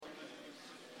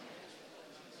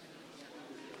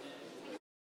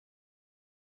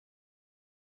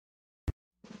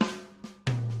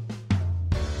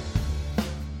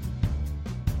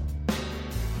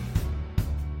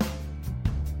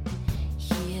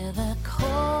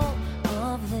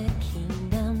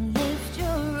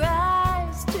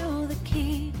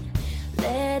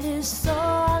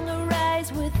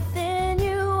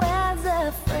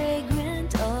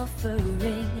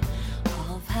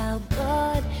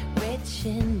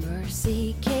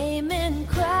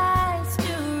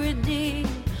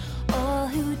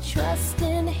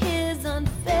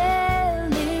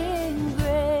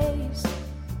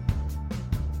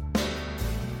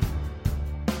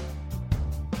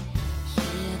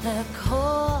the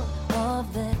call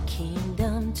of the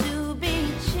kingdom to be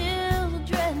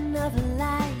children of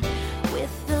light,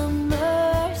 with the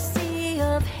mercy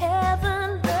of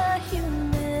heaven, the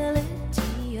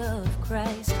humility of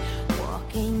Christ,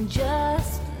 walking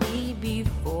justly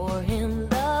before him,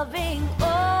 loving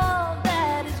all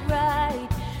that is right,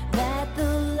 that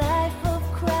the life of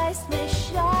Christ may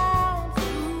shine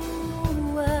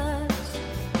through us.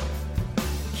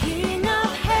 King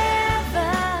of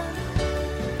heaven,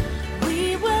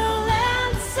 we will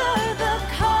answer the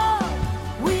call,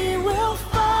 we will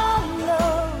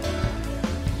follow,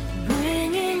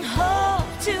 bringing hope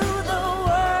to the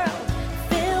world,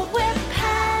 filled with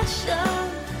passion,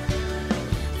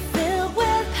 filled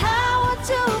with power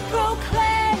to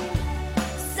proclaim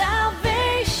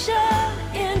salvation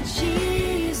in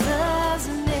Jesus'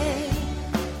 name.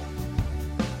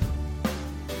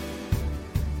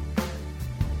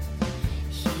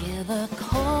 Hear the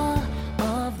call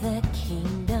of the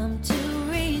kingdom to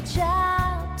reach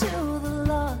out to the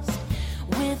lost,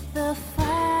 with the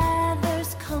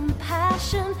Father's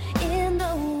compassion in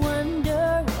the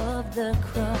wonder of the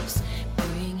cross,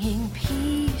 bringing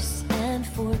peace and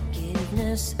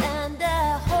forgiveness and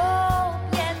a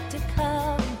hope yet to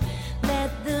come.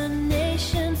 Let the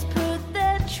nations put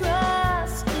their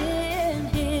trust in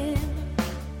him.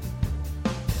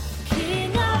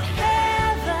 King of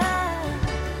heaven,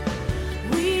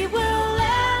 we will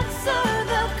answer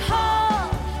the call,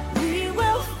 we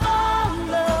will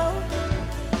follow,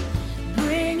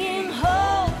 bringing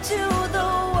hope to the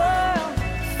world,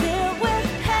 filled with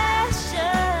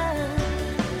passion,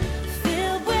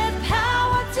 filled with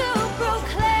power to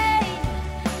proclaim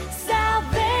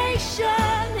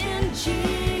salvation in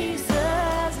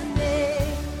Jesus'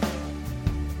 name.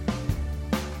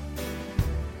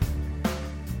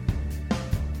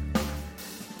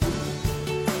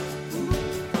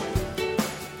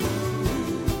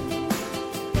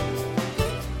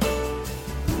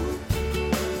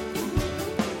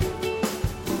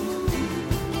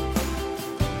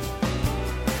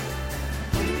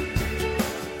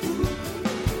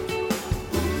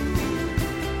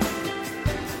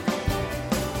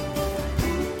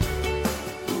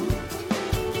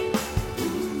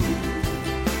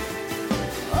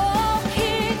 Oh,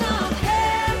 King of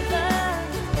heaven,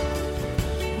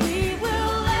 we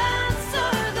will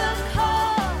answer the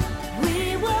call, we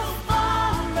will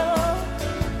follow,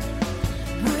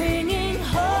 bringing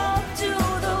hope to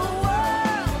the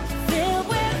world, filled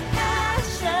with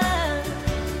passion,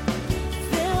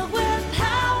 filled with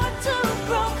power to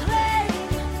proclaim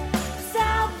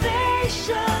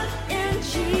salvation in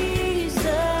Jesus'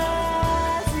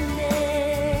 name.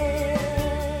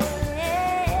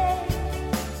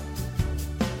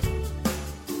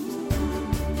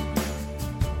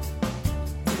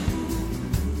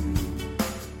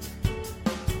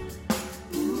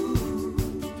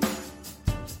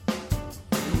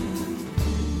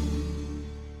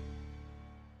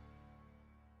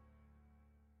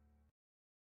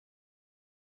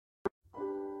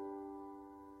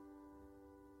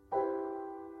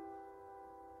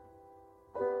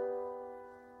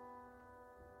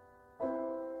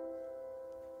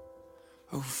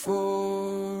 Oh,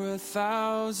 for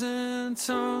 1,000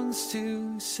 tongues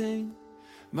to sing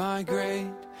my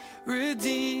great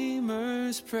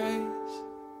Redeemer's praise,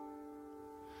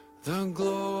 the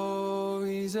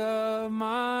glories of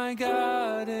my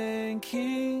God and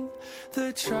King,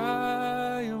 the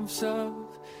triumphs of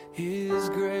his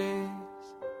grace.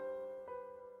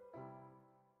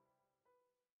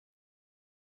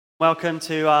 Welcome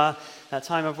to our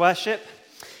time of worship.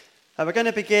 We're going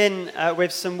to begin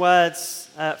with some words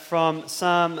from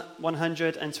Psalm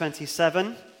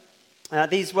 127.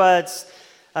 These words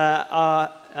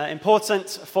are important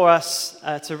for us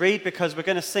to read because we're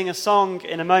going to sing a song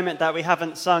in a moment that we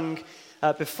haven't sung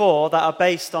before that are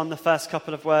based on the first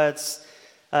couple of verses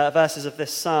of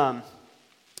this psalm.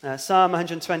 Psalm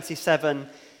 127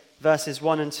 verses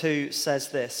 1 and 2 says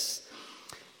this: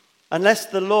 "Unless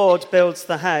the Lord builds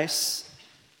the house,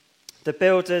 the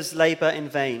builders labor in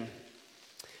vain.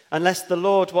 Unless the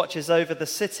Lord watches over the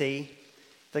city,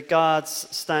 the guards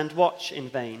stand watch in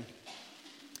vain.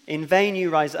 In vain you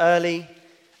rise early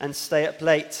and stay up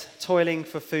late, toiling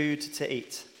for food to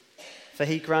eat, for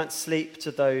he grants sleep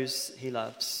to those he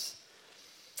loves."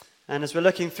 And as we're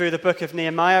looking through the book of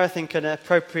Nehemiah, I think an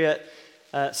appropriate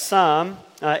psalm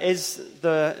is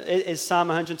Psalm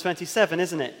 127,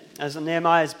 isn't it? As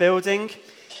Nehemiah is building,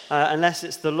 unless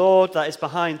it's the Lord that is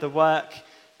behind the work,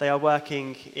 they are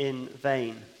working in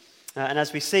vain. And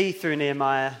as we see through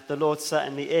Nehemiah, the Lord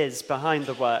certainly is behind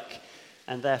the work,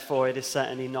 and therefore it is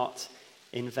certainly not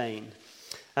in vain.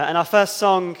 And our first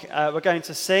song we're going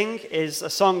to sing is a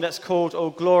song that's called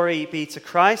All Glory Be to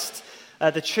Christ.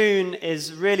 The tune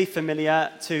is really familiar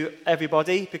to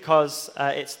everybody because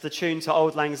it's the tune to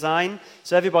Auld Lang Syne.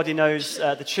 So everybody knows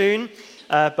the tune,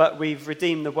 but we've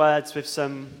redeemed the words with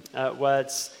some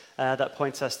words that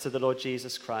point us to the Lord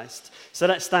Jesus Christ. So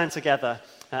let's stand together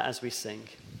as we sing.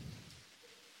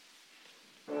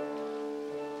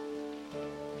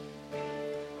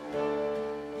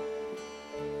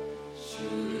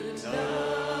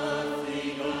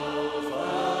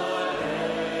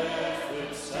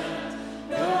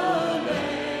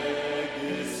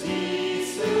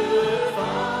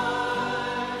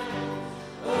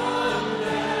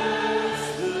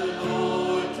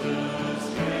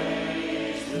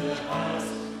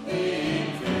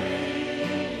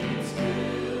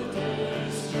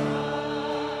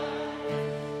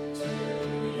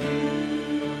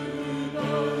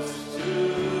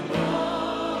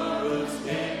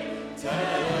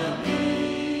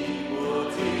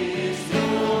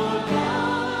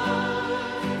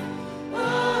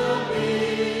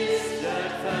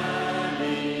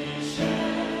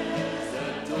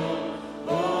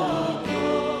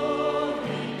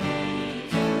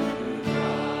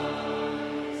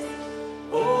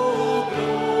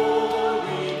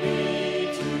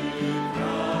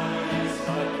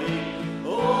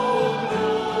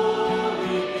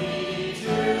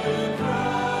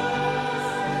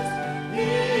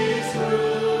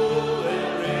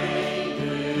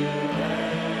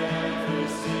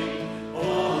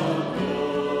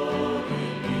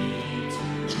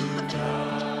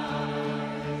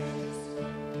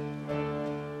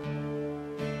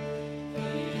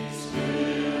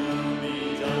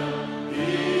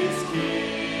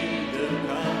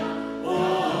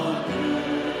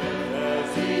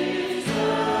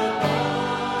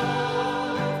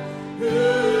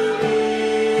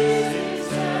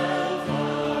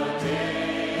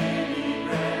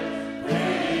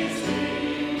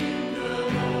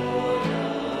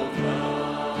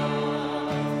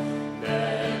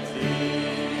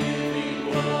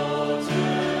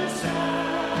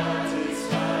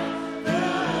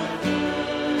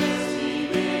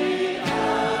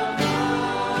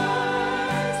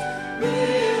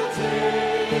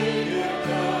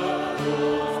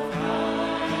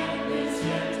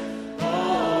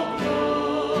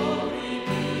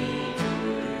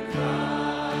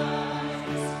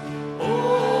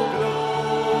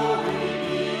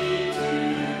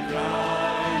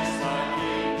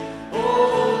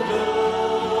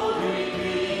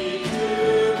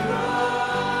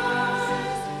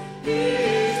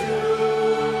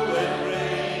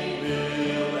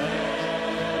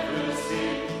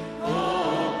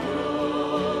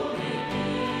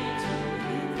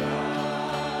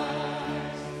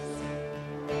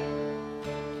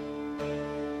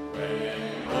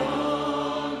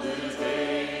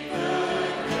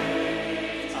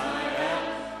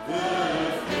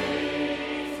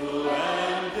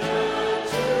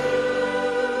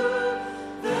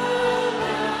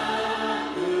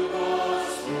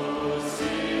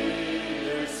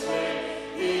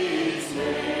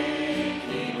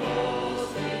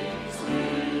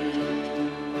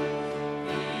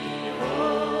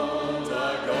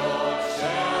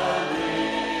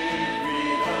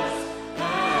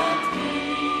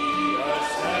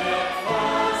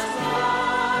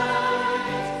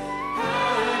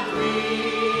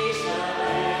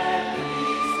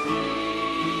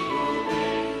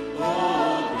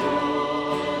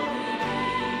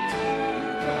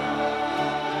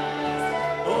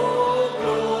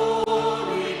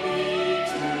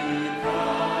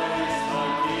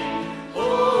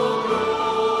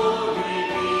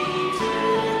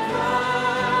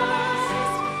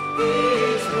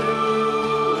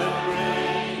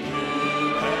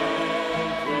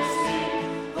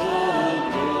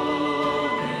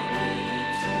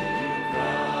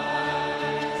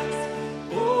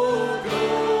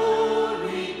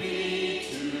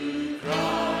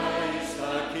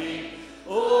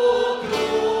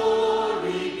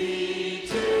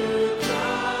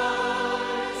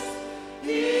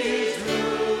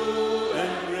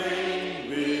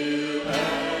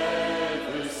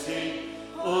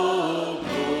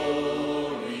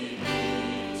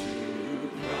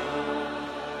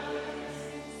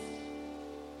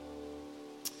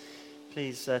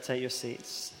 Please take your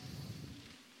seats.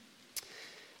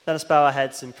 Let us bow our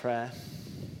heads in prayer.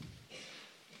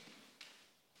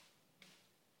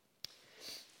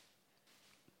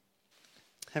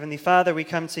 Heavenly Father, we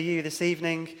come to you this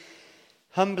evening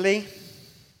humbly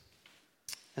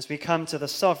as we come to the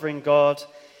sovereign God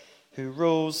who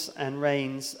rules and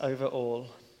reigns over all.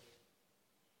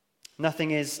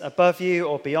 Nothing is above you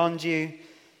or beyond you.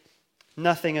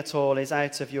 Nothing at all is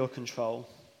out of your control.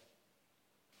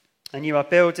 And you are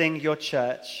building your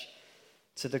church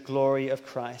to the glory of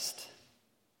Christ.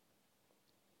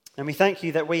 And we thank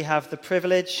you that we have the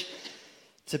privilege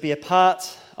to be a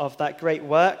part of that great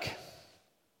work.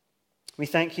 We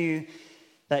thank you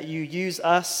that you use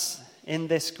us in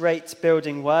this great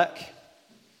building work.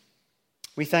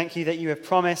 We thank you that you have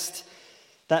promised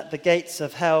that the gates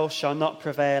of hell shall not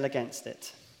prevail against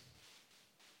it.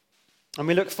 And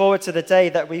we look forward to the day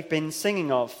that we've been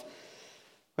singing of,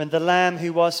 when the Lamb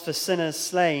who was for sinners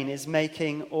slain is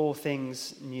making all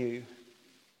things new.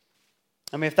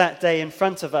 And with that day in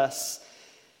front of us,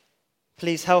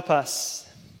 please help us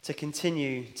to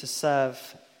continue to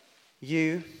serve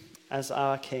you as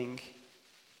our King.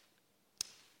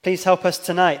 Please help us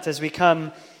tonight as we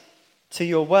come to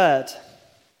your word,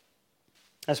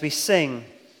 as we sing,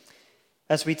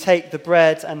 as we take the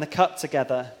bread and the cup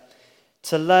together,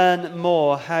 to learn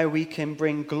more how we can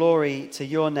bring glory to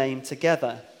your name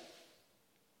together.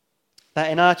 That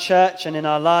in our church and in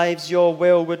our lives, your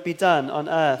will would be done on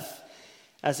earth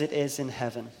as it is in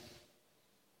heaven.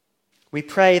 We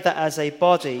pray that as a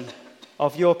body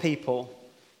of your people,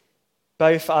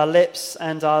 both our lips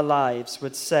and our lives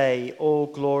would say, all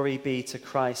glory be to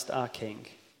Christ our King.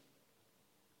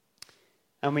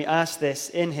 And we ask this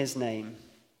in his name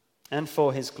and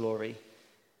for his glory.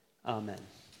 Amen.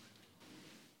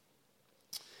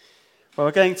 Well,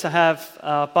 we're going to have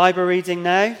our Bible reading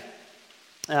now.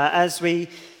 As we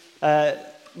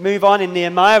move on in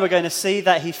Nehemiah, we're going to see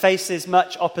that he faces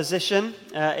much opposition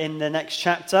in the next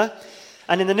chapter.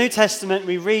 And in the New Testament,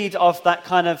 we read of that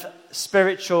kind of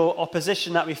spiritual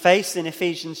opposition that we face in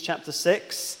Ephesians chapter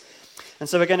 6. And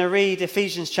so we're going to read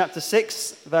Ephesians chapter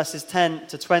 6, verses 10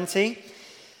 to 20.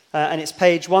 And it's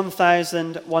page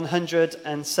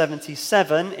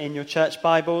 1177 in your church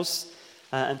Bibles.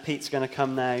 And Pete's going to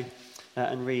come now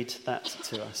and read that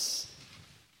to us.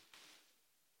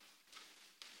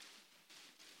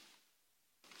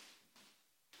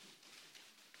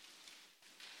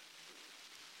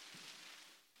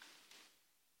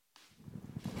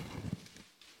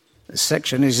 This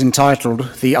section is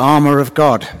entitled, The Armour of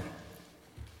God.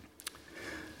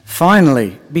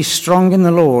 Finally, be strong in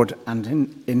the Lord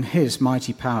and in his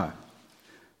mighty power.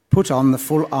 Put on the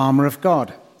full armour of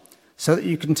God, so that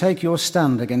you can take your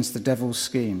stand against the devil's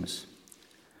schemes.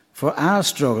 For our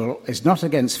struggle is not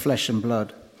against flesh and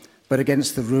blood, but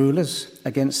against the rulers,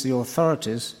 against the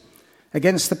authorities,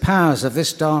 against the powers of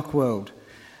this dark world,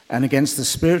 and against the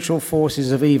spiritual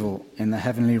forces of evil in the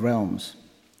heavenly realms.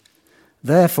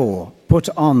 Therefore, put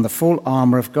on the full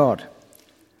armour of God,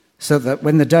 so that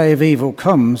when the day of evil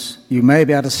comes, you may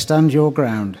be able to stand your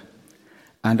ground,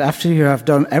 and after you have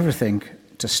done everything,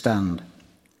 to stand.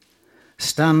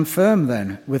 Stand firm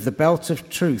then, with the belt of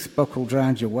truth buckled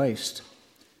round your waist,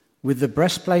 with the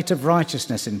breastplate of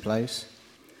righteousness in place,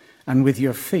 and with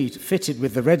your feet fitted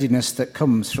with the readiness that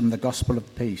comes from the gospel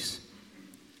of peace.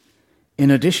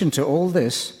 In addition to all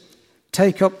this,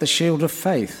 take up the shield of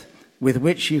faith, with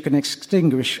which you can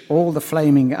extinguish all the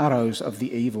flaming arrows of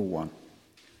the evil one.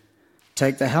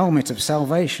 Take the helmet of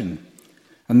salvation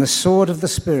and the sword of the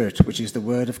Spirit, which is the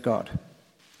word of God.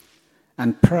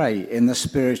 And pray in the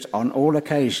Spirit on all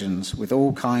occasions with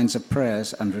all kinds of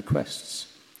prayers and requests.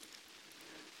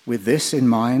 With this in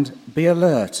mind, be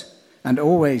alert and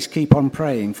always keep on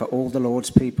praying for all the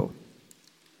Lord's people.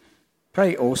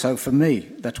 Pray also for me,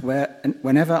 that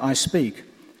whenever I speak,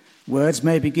 words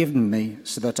may be given me,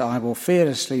 so that I will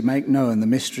fearlessly make known the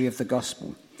mystery of the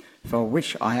gospel, for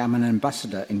which I am an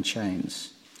ambassador in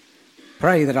chains.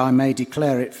 Pray that I may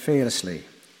declare it fearlessly,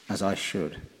 as I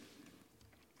should.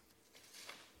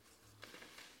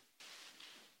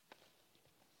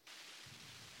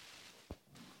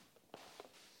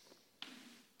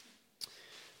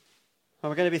 Well,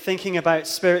 we're going to be thinking about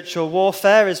spiritual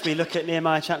warfare as we look at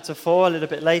Nehemiah chapter 4 a little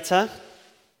bit later.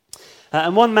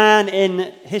 And one man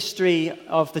in history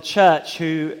of the church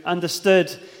who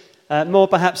understood more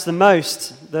perhaps than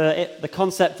most the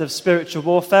concept of spiritual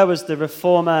warfare was the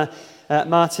reformer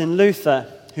Martin Luther,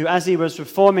 who as he was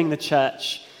reforming the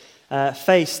church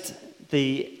faced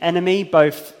the enemy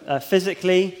both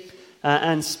physically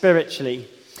and spiritually.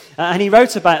 And he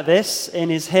wrote about this in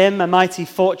his hymn, A Mighty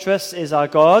Fortress is Our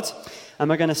God. And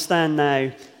we're going to stand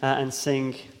now and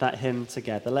sing that hymn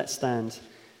together. Let's stand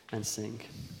and sing.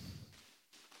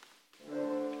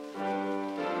 Will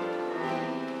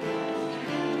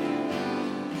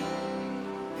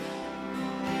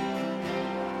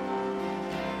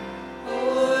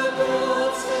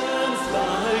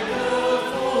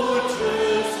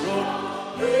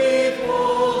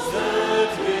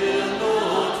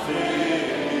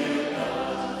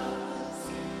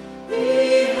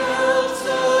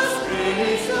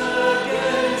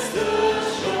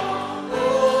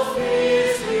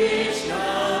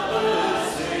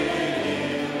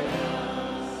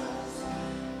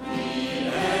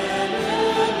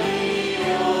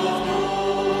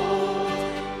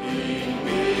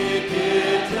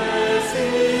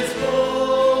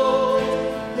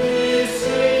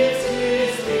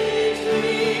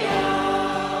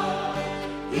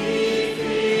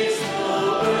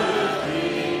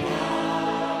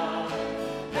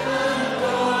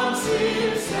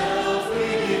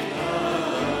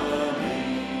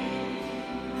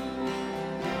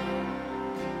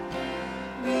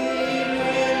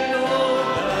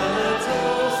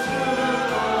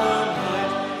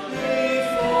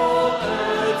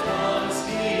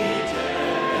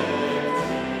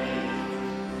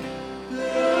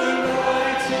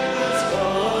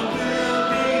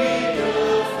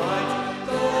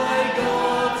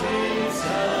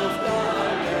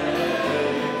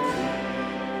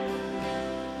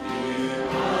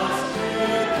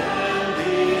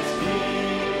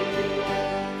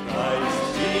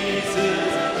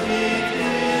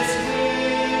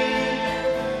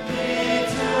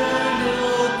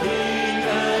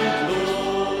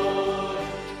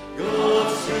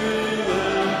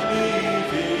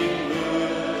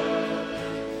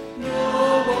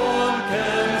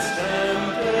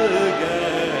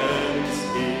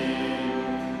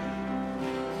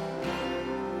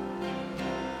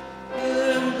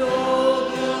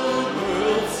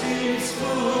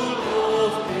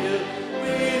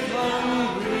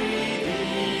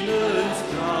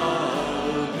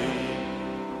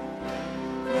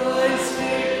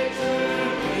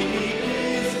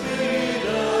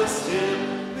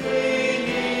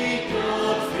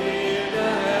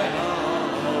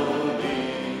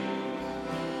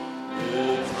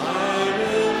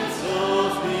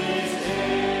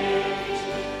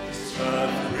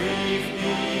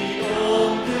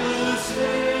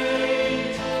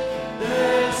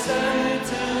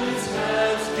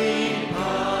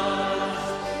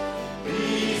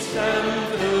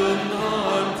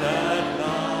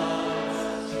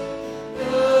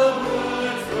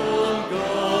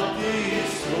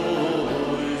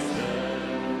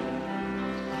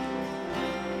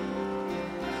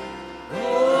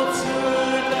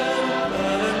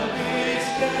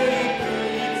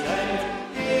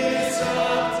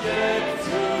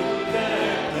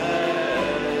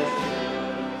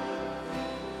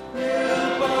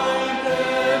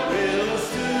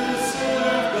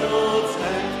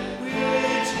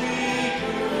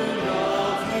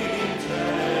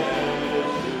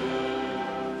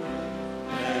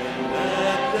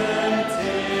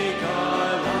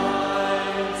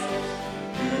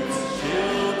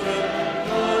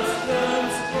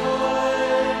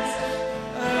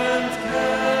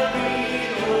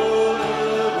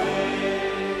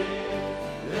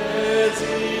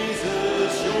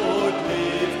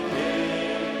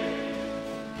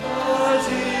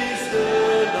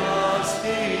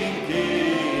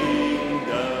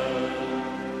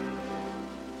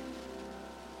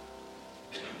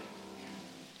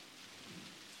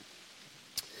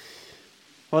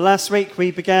Well, last week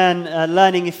we began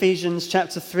learning Ephesians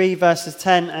chapter 3, verses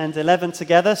 10 and 11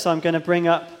 together. So I'm going to bring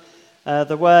up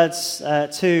the words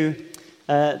to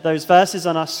those verses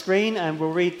on our screen, and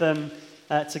we'll read them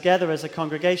together as a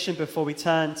congregation before we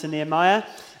turn to Nehemiah.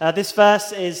 This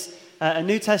verse is a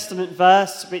New Testament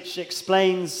verse which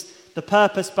explains the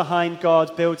purpose behind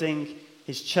God building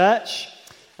his church,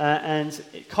 and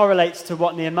it correlates to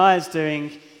what Nehemiah is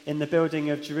doing in the building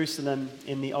of Jerusalem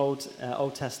in the Old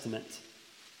Testament.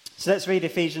 So let's read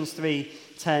Ephesians 3,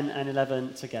 10 and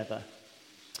 11 together.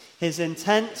 His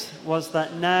intent was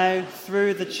that now,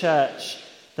 through the church,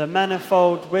 the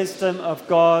manifold wisdom of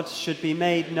God should be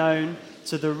made known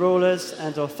to the rulers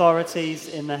and authorities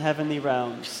in the heavenly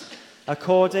realms,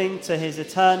 according to his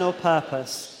eternal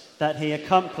purpose that he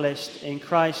accomplished in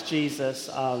Christ Jesus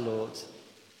our Lord.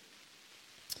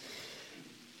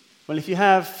 Well, if you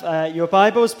have your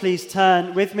Bibles, please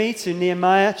turn with me to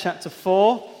Nehemiah chapter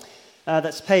 4.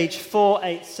 That's page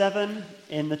 487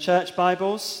 in the church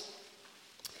Bibles.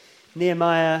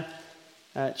 Nehemiah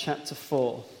chapter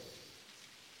 4.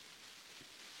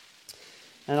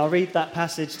 And I'll read that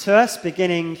passage to us,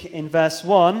 beginning in verse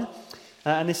 1.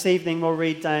 And this evening we'll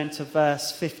read down to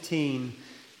verse 15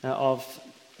 of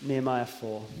Nehemiah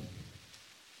 4.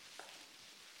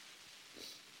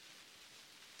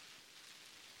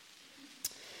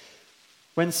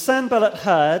 When Sanballat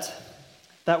heard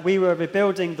that we were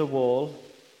rebuilding the wall,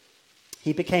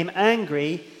 he became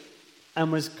angry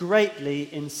and was greatly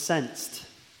incensed.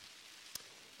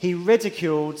 He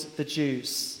ridiculed the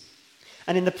Jews,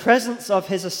 and in the presence of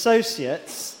his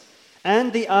associates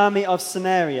and the army of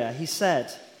Samaria, he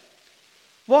said,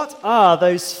 "What are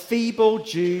those feeble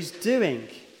Jews doing?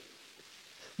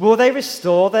 Will they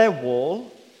restore their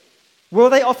wall?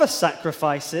 Will they offer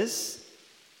sacrifices?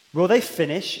 Will they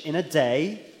finish in a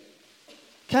day?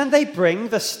 Can they bring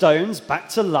the stones back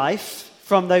to life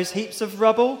from those heaps of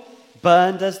rubble,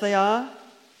 burned as they are?"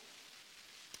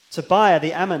 Tobiah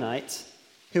the Ammonite,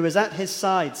 who was at his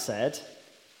side, said,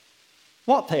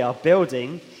 "What they are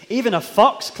building, even a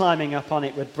fox climbing up on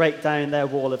it would break down their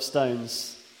wall of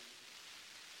stones."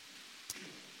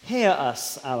 "Hear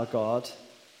us, our God,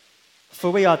 for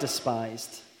we are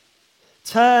despised.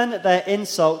 Turn their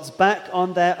insults back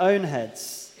on their own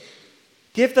heads.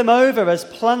 Give them over as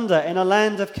plunder in a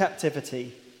land of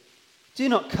captivity. Do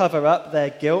not cover up their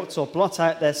guilt or blot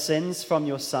out their sins from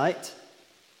your sight,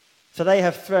 for they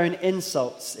have thrown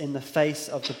insults in the face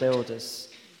of the builders."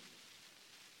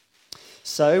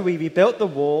 So we rebuilt the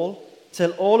wall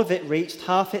till all of it reached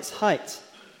half its height,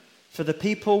 for the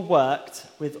people worked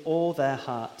with all their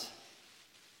heart.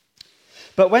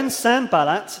 But when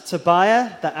Sanballat,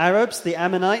 Tobiah, the Arabs, the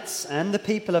Ammonites, and the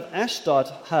people of Ashdod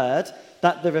heard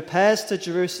that the repairs to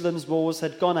Jerusalem's walls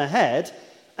had gone ahead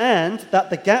and that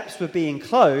the gaps were being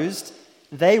closed,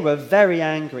 they were very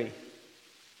angry.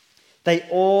 They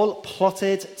all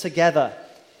plotted together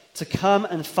to come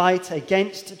and fight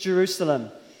against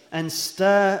Jerusalem and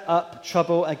stir up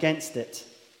trouble against it.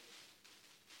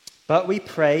 But we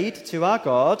prayed to our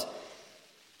God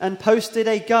and posted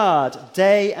a guard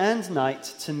day and night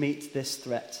to meet this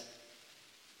threat.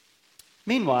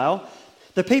 Meanwhile,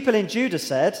 the people in Judah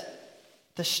said,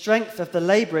 "The strength of the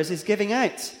laborers is giving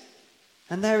out,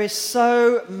 and there is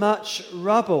so much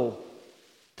rubble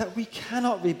that we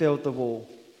cannot rebuild the wall."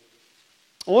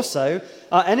 Also,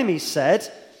 our enemies said,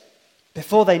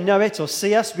 "Before they know it or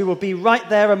see us, we will be right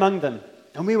there among them,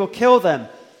 and we will kill them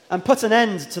and put an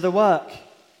end to the work."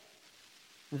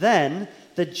 Then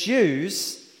the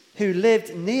Jews who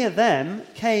lived near them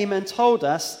came and told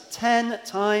us 10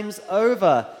 times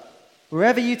over,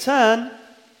 "Wherever you turn,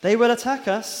 they will attack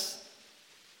us."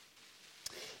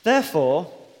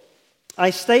 Therefore, I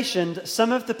stationed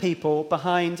some of the people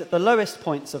behind the lowest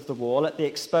points of the wall at the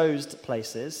exposed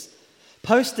places,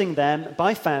 posting them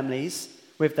by families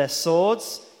with their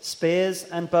swords, spears,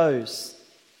 and bows.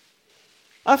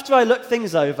 After I looked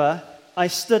things over, I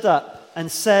stood up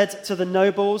and said to the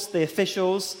nobles, the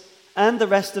officials, and the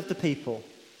rest of the people,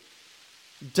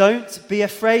 "Don't be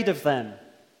afraid of them.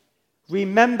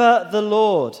 Remember the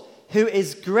Lord, who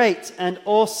is great and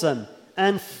awesome,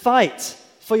 and fight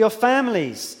for your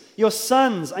families, your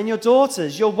sons and your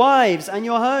daughters, your wives and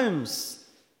your homes."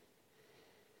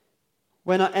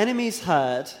 When our enemies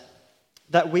heard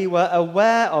that we were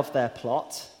aware of their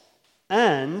plot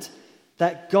and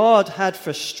that God had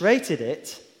frustrated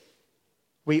it,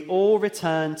 we all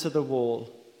returned to the wall,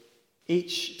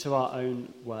 each to our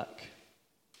own work.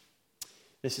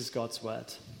 This is God's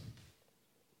word.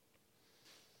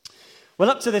 Well,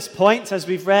 up to this point, as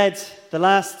we've read the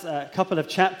last couple of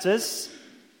chapters,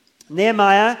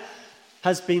 Nehemiah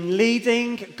has been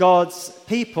leading God's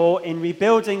people in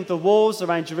rebuilding the walls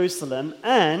around Jerusalem,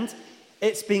 and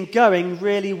it's been going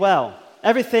really well.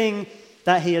 Everything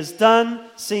that he has done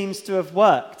seems to have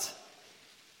worked.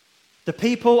 The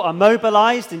people are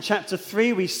mobilized. In chapter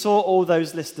 3, we saw all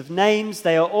those list of names.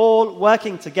 They are all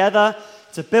working together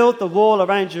to build the wall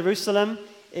around Jerusalem.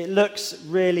 It looks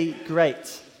really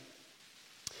great.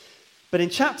 But in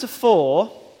chapter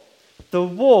 4, the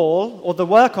wall, or the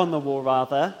work on the wall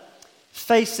rather,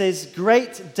 faces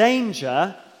great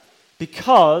danger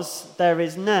because there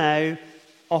is now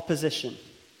opposition.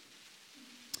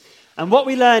 And what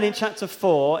we learn in chapter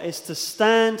 4 is to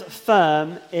stand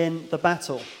firm in the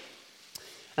battle.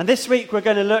 And this week we're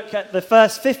going to look at the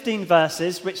first 15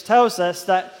 verses, which tells us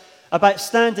that about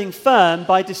standing firm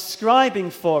by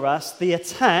describing for us the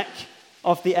attack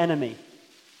of the enemy.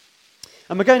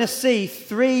 And we're going to see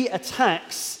 3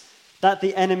 attacks that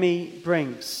the enemy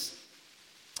brings.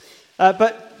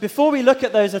 But before we look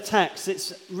at those attacks,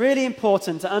 it's really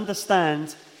important to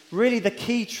understand really the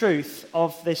key truth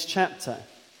of this chapter.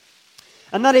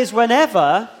 And that is,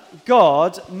 whenever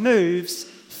God moves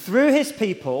through his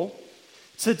people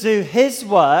to do his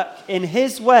work in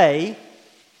his way,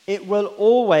 it will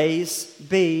always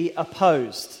be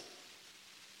opposed.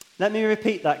 Let me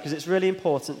repeat that because it's really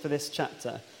important for this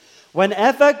chapter.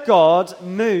 Whenever God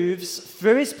moves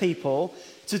through his people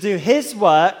to do his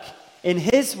work in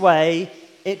his way,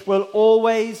 it will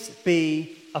always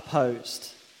be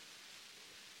opposed.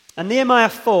 And Nehemiah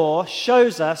 4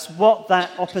 shows us what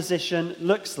that opposition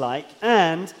looks like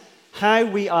and how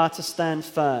we are to stand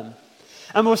firm.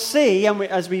 And we'll see,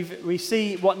 as we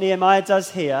see what Nehemiah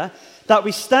does here, that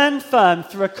we stand firm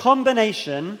through a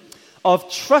combination of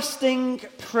trusting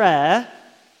prayer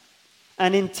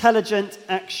and intelligent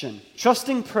action.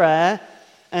 Trusting prayer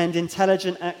and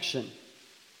intelligent action.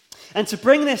 And to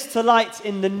bring this to light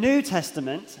in the New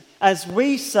Testament, as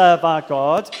we serve our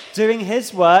God, doing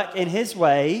his work in his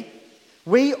way,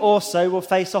 we also will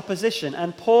face opposition.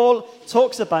 And Paul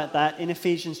talks about that in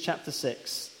Ephesians chapter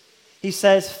 6. He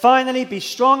says, "Finally, be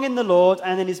strong in the Lord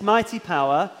and in his mighty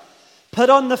power. Put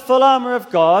on the full armor of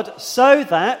God so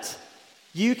that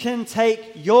you can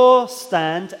take your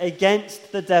stand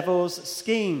against the devil's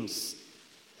schemes.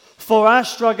 For our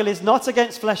struggle is not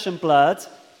against flesh and blood,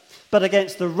 but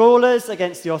against the rulers,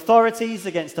 against the authorities,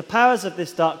 against the powers of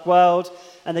this dark world,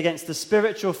 and against the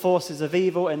spiritual forces of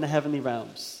evil in the heavenly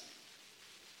realms."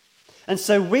 And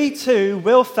so we too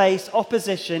will face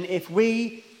opposition if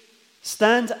we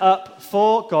stand up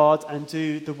for God and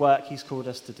do the work he's called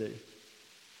us to do.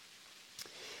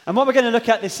 And what we're going to look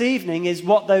at this evening is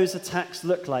what those attacks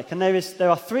look like. And there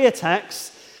are 3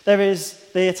 attacks. There is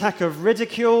the attack of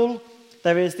ridicule,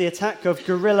 there is the attack of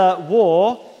guerrilla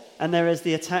war, and there is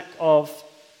the attack of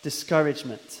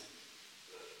discouragement.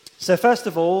 So first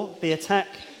of all, the attack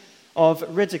of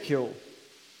ridicule.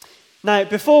 Now,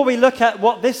 before we look at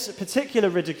what this particular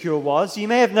ridicule was, you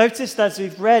may have noticed as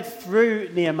we've read through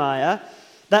Nehemiah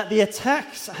that the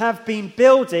attacks have been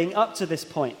building up to this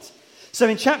point. So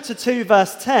in chapter 2,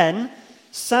 verse 10,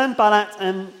 Sanballat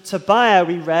and Tobiah,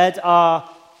 we read, are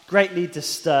greatly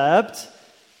disturbed.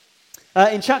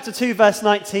 In chapter 2, verse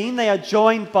 19, they are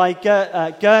joined by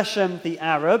Gershom the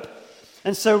Arab.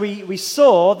 And so we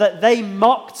saw that they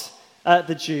mocked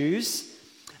the Jews.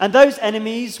 And those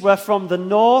enemies were from the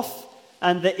north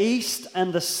and the east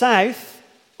and the south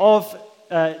of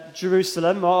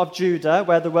Jerusalem, or of Judah,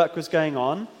 where the work was going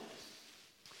on.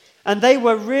 And they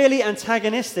were really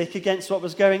antagonistic against what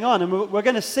was going on. And we're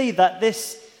going to see that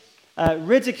this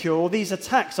ridicule, these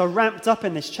attacks, are ramped up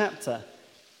in this chapter.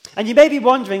 And you may be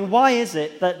wondering, why is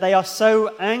it that they are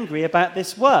so angry about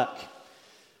this work?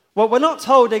 Well, we're not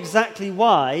told exactly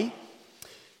why,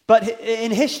 but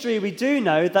in history we do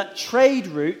know that trade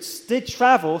routes did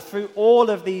travel through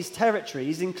all of these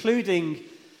territories, including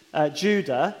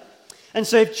Judah. And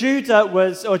so if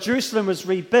Jerusalem was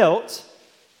rebuilt,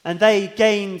 and they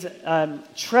gained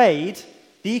trade,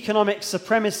 the economic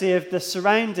supremacy of the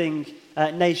surrounding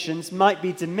nations might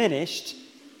be diminished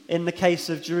in the case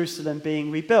of Jerusalem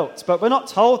being rebuilt. But we're not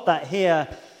told that here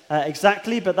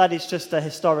exactly, but that is just a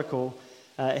historical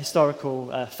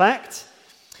fact.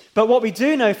 But what we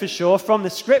do know for sure from the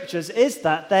scriptures is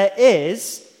that there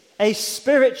is a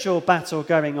spiritual battle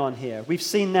going on here. We've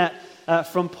seen that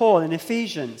from Paul in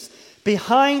Ephesians.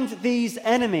 Behind these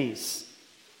enemies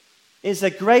is a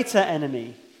greater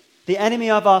enemy, the enemy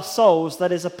of our souls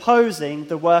that is opposing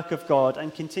the work of God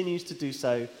and continues to do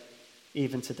so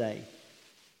even today.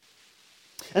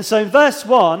 And so in verse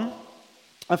 1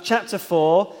 of chapter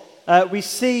 4, we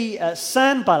see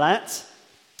Sanballat,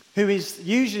 who is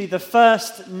usually the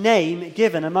first name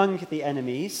given among the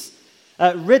enemies.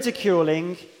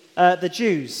 ridiculing the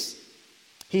Jews.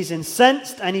 He's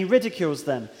incensed and he ridicules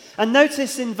them. And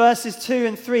notice in verses 2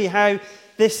 and 3 how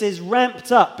this is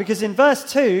ramped up, because in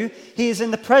verse 2, he is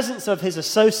in the presence of his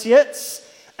associates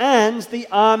and the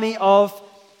army of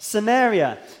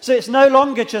Samaria. So it's no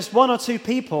longer just one or two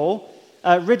people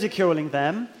ridiculing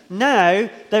them. Now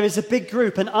there is a big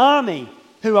group, an army,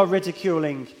 who are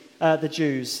ridiculing the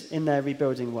Jews in their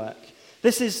rebuilding work.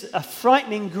 This is a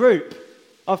frightening group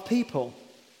of people.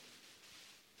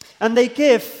 And they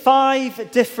give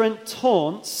 5 different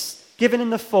taunts given in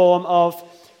the form of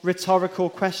rhetorical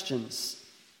questions.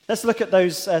 Let's look at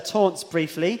those taunts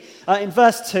briefly. In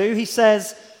verse 2, he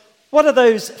says, "What are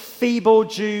those feeble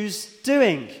Jews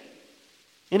doing?"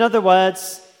 In other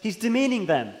words, he's demeaning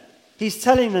them. He's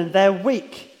telling them they're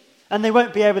weak and they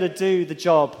won't be able to do the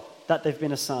job that they've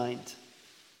been assigned.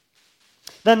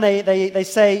 Then they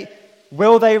say,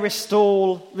 will they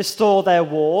restore their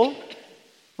wall?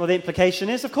 Well, the implication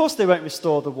is, of course they won't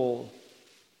restore the wall.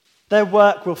 Their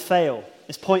work will fail.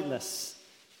 It's pointless.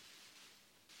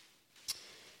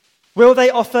 Will they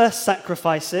offer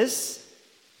sacrifices?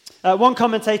 One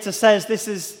commentator says this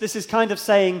is kind of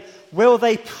saying, will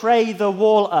they pray the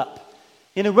wall up?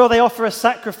 Will they offer a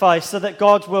sacrifice so that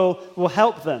God will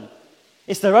help them?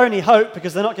 It's their only hope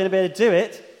because they're not going to be able to do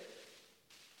it.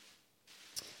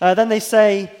 Then they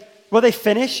say, will they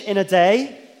finish in a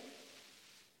day?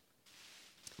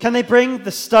 Can they bring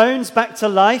the stones back to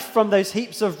life from those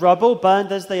heaps of rubble,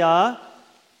 burned as they are?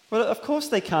 Well, of course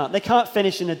they can't. They can't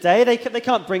finish in a day. They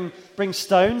can't bring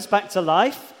stones back to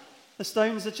life. The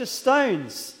stones are just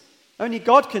stones. Only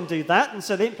God can do that. And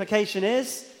so the implication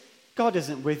is, God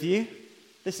isn't with you.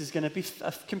 This is going to be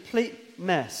a complete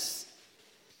mess.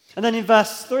 And then in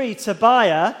verse 3,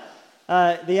 Tobiah,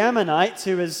 the Ammonite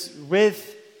who is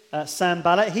with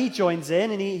Sanballat, he joins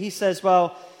in and he says,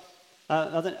 well,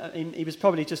 he was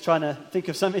probably just trying to think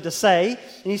of something to say.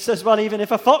 And he says, well, even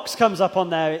if a fox comes up on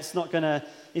there,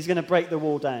 he's going to break the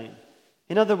wall down.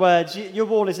 In other words, your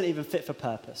wall isn't even fit for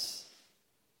purpose.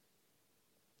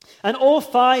 And all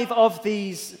 5 of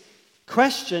these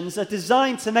questions are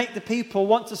designed to make the people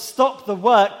want to stop the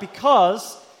work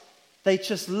because they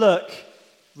just look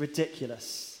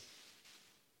ridiculous.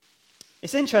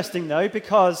 It's interesting, though,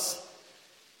 because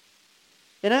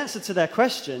in answer to their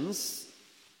questions,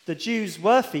 the Jews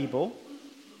were feeble.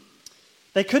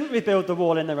 They couldn't rebuild the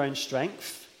wall in their own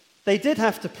strength. They did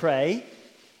have to pray.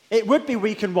 It would be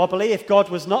weak and wobbly if God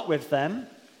was not with them.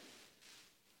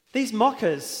 These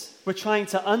mockers were trying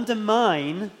to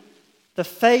undermine the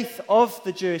faith of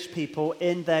the Jewish people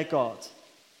in their God.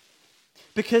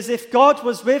 Because if God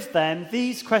was with them,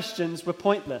 these questions were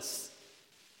pointless.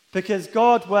 Because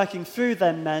God working through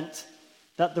them meant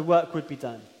that the work would be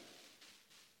done.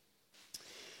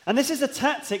 And this is a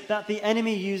tactic that the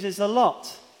enemy uses a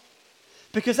lot.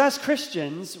 Because as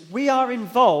Christians, we are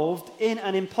involved in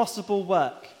an impossible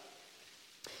work.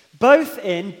 Both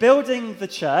in building the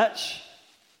church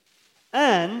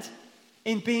and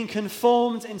in being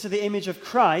conformed into the image of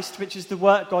Christ, which is the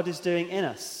work God is doing in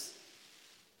us.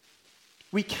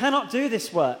 We cannot do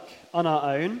this work on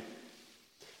our own.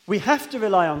 We have to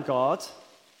rely on God.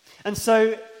 And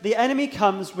so the enemy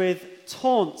comes with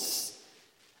taunts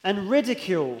and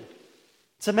ridicule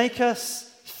to make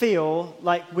us feel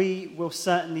like we will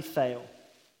certainly fail.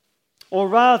 Or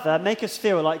rather, make us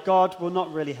feel like God will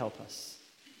not really help us.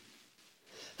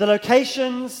 The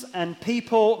locations and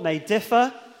people may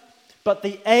differ, but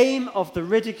the aim of the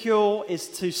ridicule is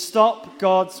to stop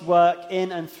God's work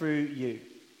in and through you.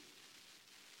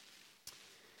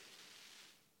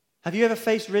 Have you ever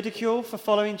faced ridicule for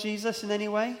following Jesus in any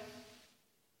way?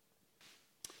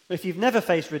 If you've never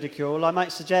faced ridicule, I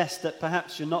might suggest that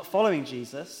perhaps you're not following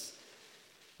Jesus,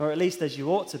 or at least as you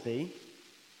ought to be.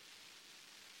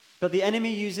 But the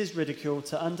enemy uses ridicule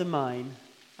to undermine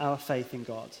our faith in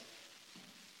God.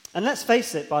 And let's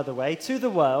face it, by the way, to the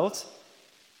world,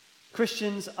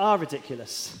 Christians are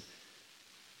ridiculous.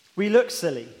 We look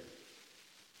silly.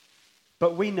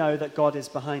 But we know that God is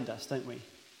behind us, don't we?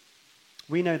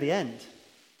 We know the end.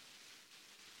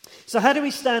 So how do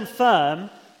we stand firm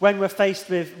when we're faced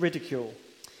with ridicule?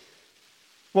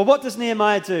 Well, what does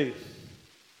Nehemiah do?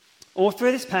 All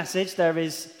through this passage, there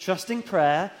is trusting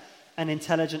prayer and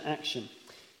intelligent action.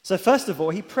 So first of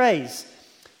all, he prays.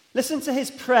 Listen to his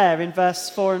prayer in verse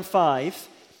 4 and 5.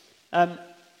 I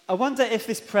wonder if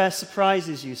this prayer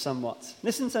surprises you somewhat.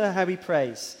 Listen to how he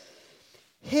prays.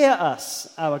 Hear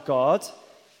us, our God,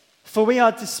 for we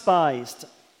are despised.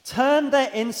 Turn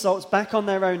their insults back on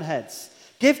their own heads.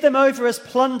 Give them over as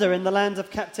plunder in the land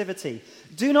of captivity.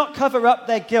 Do not cover up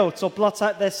their guilt or blot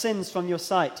out their sins from your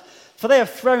sight. for they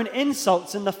have thrown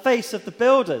insults in the face of the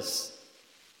builders.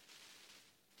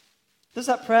 Does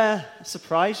that prayer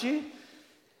surprise you?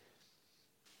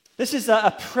 This is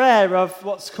a prayer of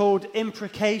what's called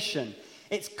imprecation.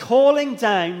 It's calling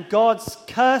down God's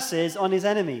curses on his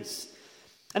enemies.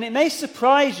 And it may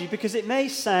surprise you because it may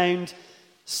sound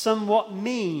somewhat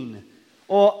mean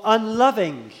or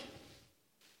unloving.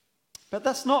 But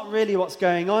that's not really what's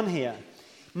going on here.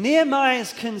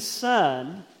 Nehemiah's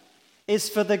concern is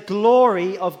for the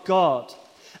glory of God.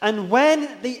 And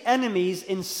when the enemies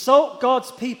insult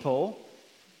God's people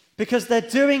because they're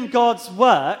doing God's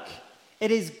work,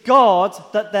 it is God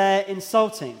that they're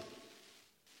insulting.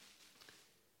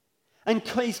 And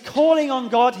he's calling on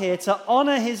God here to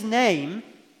honor his name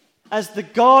as the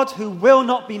God who will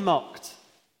not be mocked.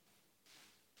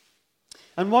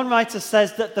 And one writer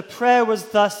says that the prayer was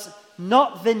thus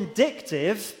not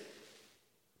vindictive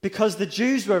because the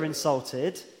Jews were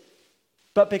insulted,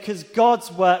 but because God's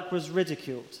work was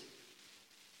ridiculed.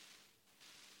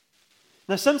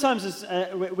 Now, sometimes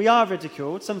we are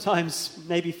ridiculed, sometimes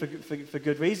maybe for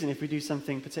good reason if we do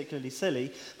something particularly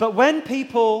silly. But when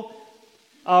people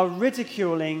are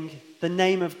ridiculing the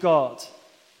name of God,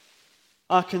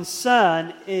 our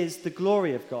concern is the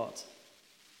glory of God.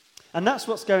 And that's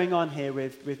what's going on here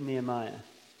with Nehemiah.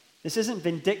 This isn't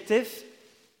vindictive.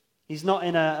 He's not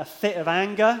in a fit of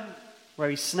anger where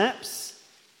he snaps.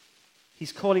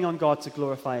 He's calling on God to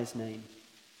glorify his name.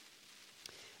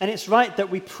 And it's right that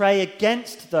we pray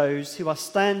against those who are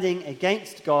standing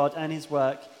against God and his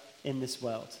work in this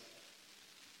world.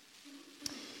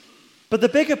 But the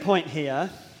bigger point here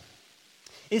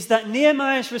is that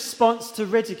Nehemiah's response to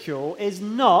ridicule is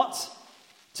not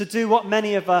to do what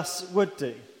many of us would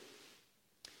do,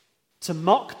 to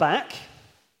mock back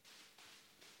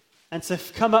and to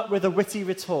come up with a witty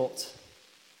retort.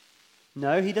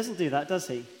 No, he doesn't do that, does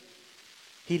he?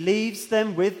 He leaves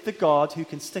them with the God who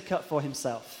can stick up for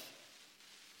himself.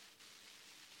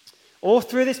 All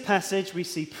through this passage, we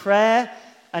see prayer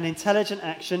and intelligent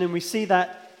action, and we see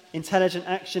that intelligent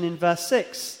action in verse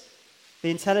 6. The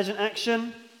intelligent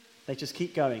action, they just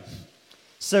keep going.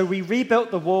 So we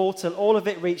rebuilt the wall till all of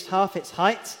it reached half its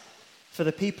height, for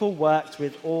the people worked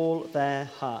with all their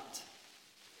heart.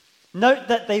 Note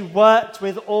that they worked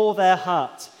with all their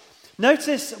heart.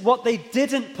 Notice what they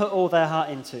didn't put all their heart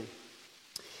into.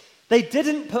 They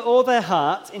didn't put all their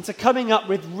heart into coming up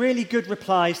with really good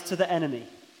replies to the enemy.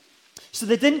 So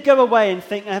they didn't go away and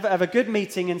think, have a good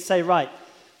meeting and say, right,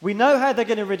 we know how they're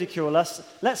going to ridicule us.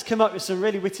 Let's come up with some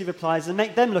really witty replies and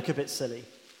make them look a bit silly.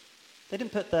 They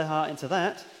didn't put their heart into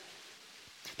that.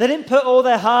 They didn't put all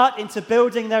their heart into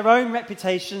building their own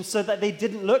reputation so that they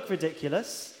didn't look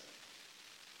ridiculous.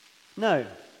 No.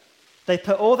 They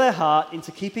put all their heart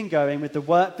into keeping going with the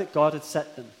work that God had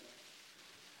set them.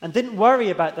 And didn't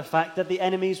worry about the fact that the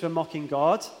enemies were mocking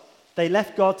God. They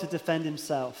left God to defend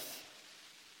himself.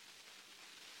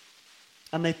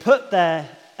 And they put their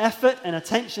effort and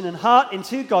attention and heart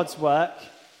into God's work,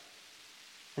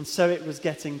 and so it was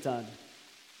getting done.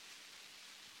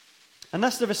 And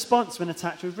that's the response when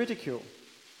attacked with ridicule.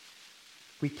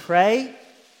 We pray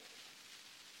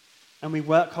and we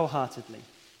work wholeheartedly.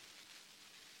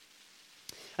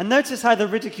 And notice how the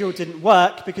ridicule didn't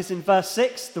work, because in verse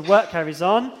 6, the work carries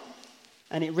on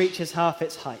and it reaches half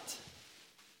its height.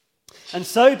 And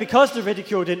so, because the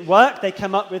ridicule didn't work, they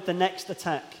come up with the next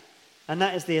attack. And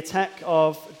that is the attack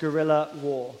of guerrilla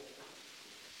war.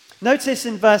 Notice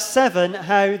in verse 7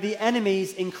 how the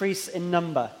enemies increase in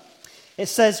number. It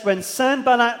says, when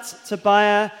Sanballat,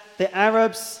 Tobiah, the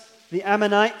Arabs, the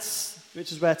Ammonites,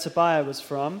 which is where Tobiah was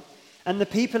from, and the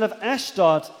people of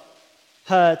Ashdod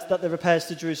heard that the repairs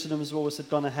to Jerusalem's walls had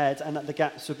gone ahead and that the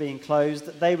gaps were being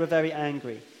closed, they were very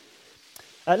angry.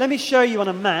 Let me show you on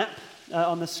a map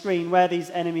on the screen where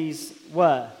these enemies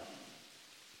were.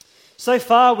 So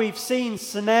far, we've seen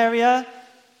Samaria,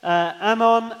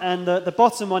 Ammon, and the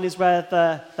bottom one is where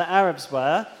the Arabs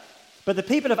were. But the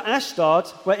people of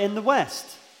Ashdod were in the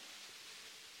west.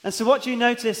 And so what do you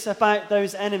notice about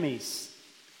those enemies?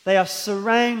 They are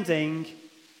surrounding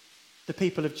the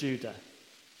people of Judah.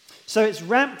 So it's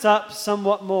ramped up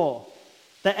somewhat more.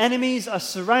 The enemies are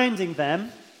surrounding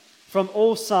them from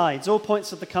all sides, all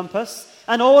points of the compass,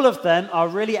 and all of them are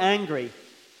really angry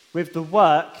with the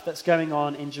work that's going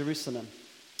on in Jerusalem.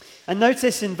 And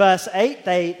notice in verse 8,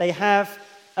 they have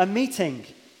a meeting.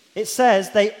 It says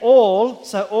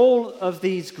all of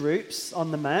these groups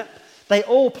on the map, they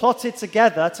all plotted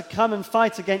together to come and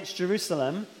fight against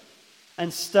Jerusalem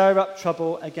and stir up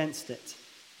trouble against it.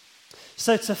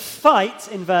 So to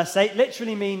fight, in verse 8,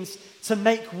 literally means to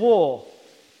make war.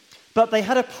 But they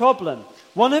had a problem.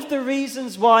 One of the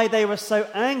reasons why they were so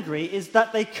angry is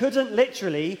that they couldn't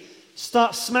literally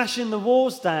start smashing the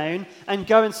walls down and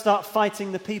go and start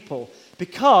fighting the people.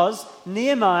 Because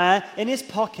Nehemiah, in his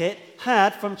pocket,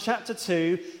 had, from chapter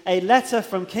 2, a letter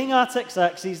from King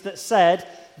Artaxerxes that said,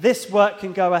 this work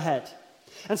can go ahead.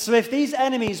 And so if these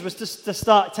enemies was to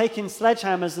start taking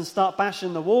sledgehammers and start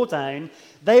bashing the wall down,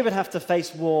 they would have to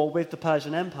face war with the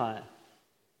Persian Empire.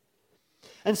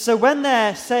 And so when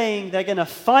they're saying they're going to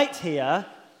fight here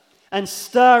and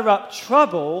stir up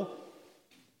trouble,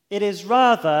 it is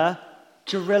rather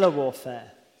guerrilla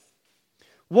warfare.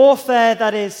 Warfare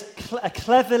that is a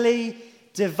cleverly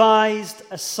devised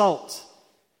assault.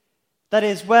 That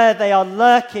is where they are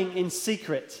lurking in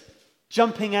secret,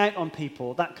 jumping out on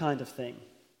people, that kind of thing.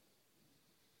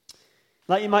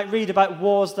 Like you might read about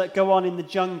wars that go on in the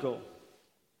jungle.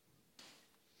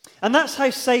 And that's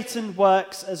how Satan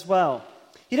works as well.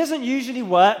 He doesn't usually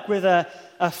work with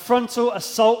a frontal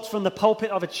assault from the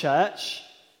pulpit of a church.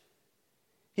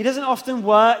 He doesn't often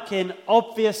work in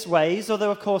obvious ways,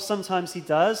 although of course sometimes he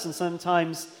does, and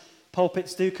sometimes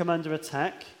pulpits do come under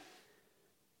attack.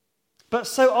 But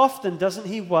so often doesn't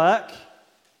he work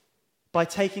by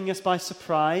taking us by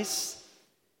surprise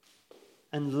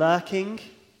and lurking?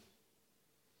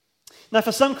 Now,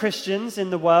 for some Christians in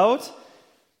the world,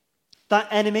 that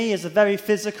enemy is a very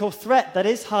physical threat that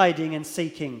is hiding and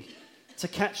seeking to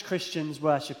catch Christians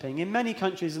worshipping. In many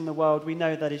countries in the world, we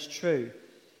know that is true.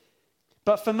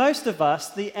 But for most of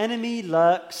us, the enemy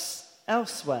lurks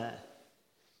elsewhere.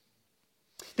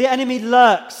 The enemy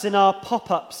lurks in our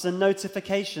pop-ups and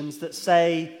notifications that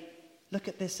say, look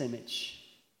at this image.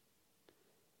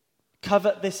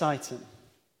 Covet this item.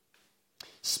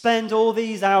 Spend all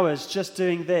these hours just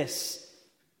doing this.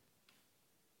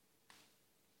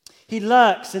 He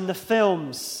lurks in the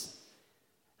films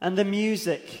and the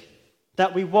music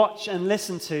that we watch and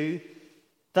listen to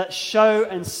that show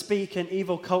and speak an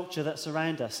evil culture that's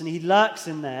around us. And he lurks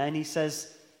in there and he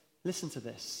says, listen to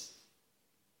this.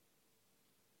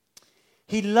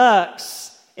 He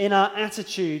lurks in our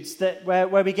attitudes where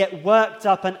we get worked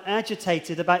up and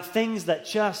agitated about things that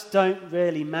just don't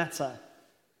really matter.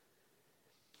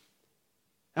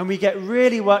 And we get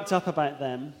really worked up about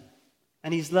them,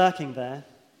 and he's lurking there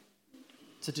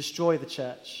to destroy the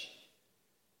church.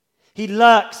 He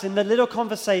lurks in the little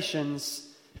conversations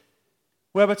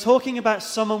where we're talking about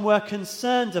someone we're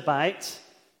concerned about,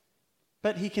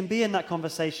 but he can be in that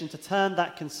conversation to turn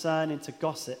that concern into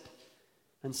gossip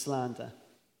and slander.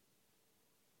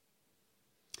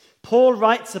 Paul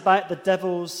writes about the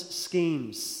devil's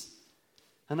schemes,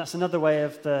 and that's another way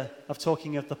of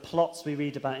talking of the plots we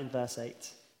read about in verse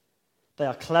 8. They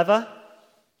are clever,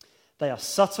 they are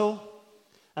subtle,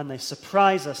 and they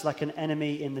surprise us like an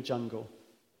enemy in the jungle.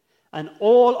 And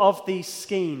all of these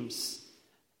schemes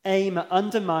aim at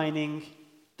undermining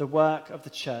the work of the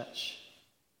church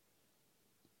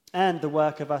and the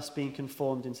work of us being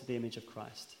conformed into the image of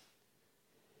Christ.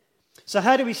 So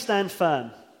how do we stand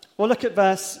firm? Well, look at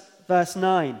verse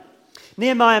 9.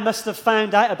 Nehemiah must have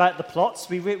found out about the plots.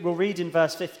 We'll read in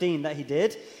verse 15 that he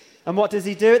did. And what does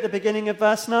he do at the beginning of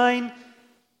verse 9?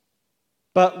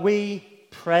 But we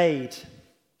prayed.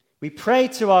 We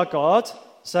prayed to our God,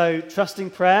 so trusting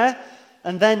prayer,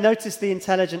 and then notice the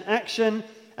intelligent action,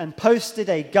 and posted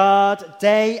a guard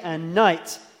day and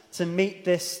night to meet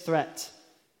this threat.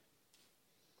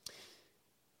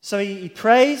 So he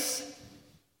prays,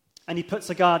 and he puts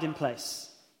a guard in place.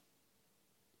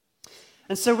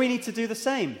 And so we need to do the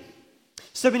same.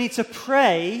 So we need to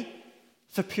pray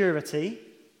for purity,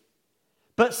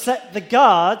 but set the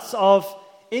guards of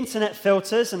internet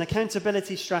filters and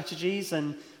accountability strategies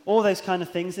and all those kind of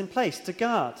things in place to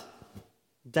guard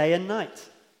day and night.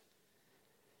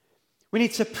 We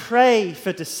need to pray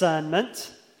for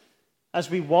discernment as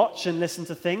we watch and listen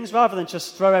to things, rather than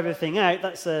just throw everything out.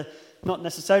 That's not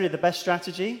necessarily the best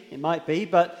strategy. It might be,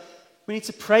 but we need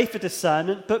to pray for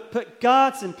discernment, but put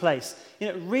guards in place.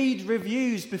 Read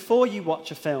reviews before you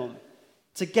watch a film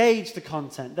to gauge the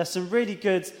content. There's some really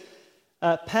good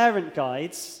parent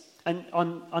guides and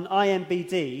on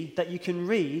IMBD that you can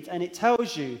read, and it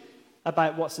tells you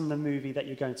about what's in the movie that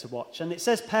you're going to watch. And it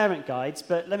says parent guides,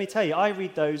 but let me tell you, I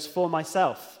read those for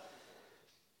myself.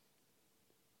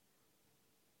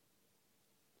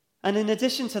 And in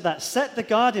addition to that, set the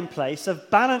guard in place of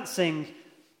balancing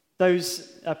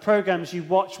those programs you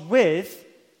watch with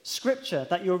scripture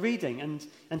that you're reading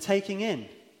and taking in.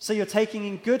 So you're taking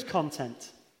in good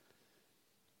content.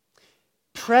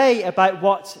 Pray about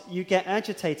what you get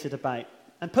agitated about,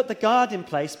 and put the guard in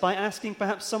place by asking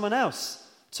perhaps someone else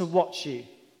to watch you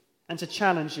and to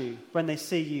challenge you when they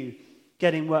see you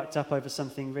getting worked up over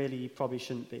something really you probably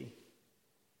shouldn't be.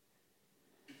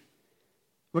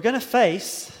 We're going to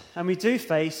face, and we do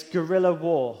face, guerrilla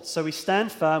war. So we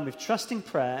stand firm with trusting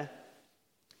prayer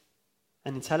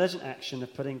and intelligent action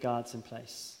of putting guards in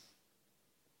place.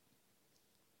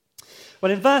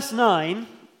 Well, in verse 9,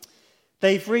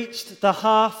 they've reached the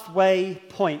halfway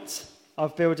point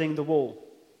of building the wall.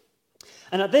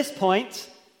 And at this point,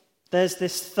 there's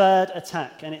this third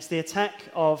attack, and it's the attack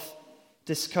of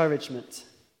discouragement.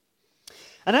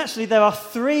 And actually, there are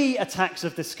 3 attacks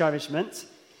of discouragement.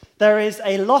 There is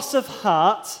a loss of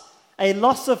heart, a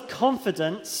loss of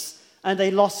confidence, and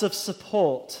a loss of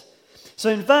support. So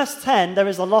in verse 10, there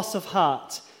is a loss of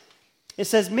heart. It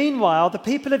says, "Meanwhile, the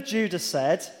people of Judah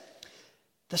said,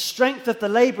 'The strength of the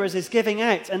laborers is giving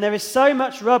out, and there is so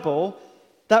much rubble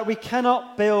that we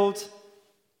cannot rebuild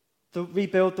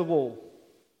the wall.'"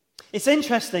 It's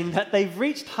interesting that they've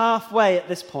reached halfway at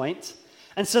this point,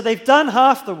 and so they've done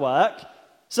half the work,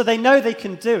 so they know they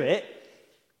can do it,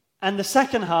 and the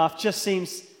second half just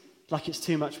seems like it's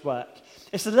too much work.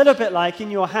 It's a little bit like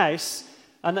in your house,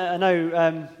 and I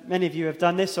know many of you have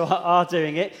done this or are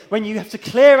doing it, when you have to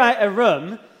clear out a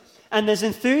room, and there's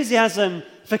enthusiasm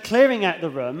for clearing out the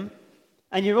room,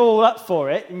 and you're all up for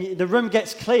it, and the room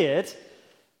gets cleared,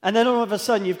 and then all of a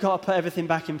sudden you've got to put everything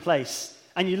back in place.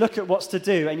 And you look at what's to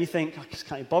do, and you think, I just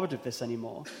can't be bothered with this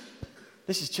anymore.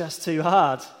 This is just too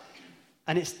hard.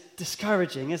 And it's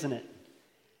discouraging, isn't it?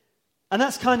 And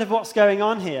that's kind of what's going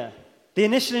on here. The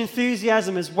initial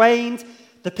enthusiasm has waned,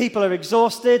 the people are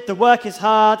exhausted, the work is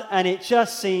hard, and it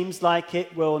just seems like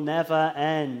it will never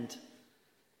end.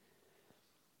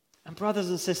 And brothers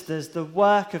and sisters, the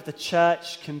work of the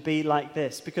church can be like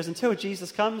this, because until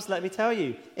Jesus comes, let me tell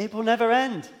you, it will never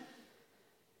end.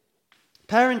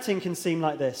 Parenting can seem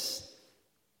like this.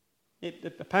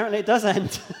 Apparently it does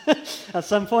end at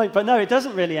some point, but no, it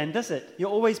doesn't really end, does it?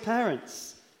 You're always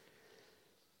parents.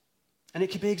 And it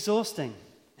can be exhausting,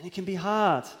 and it can be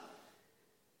hard.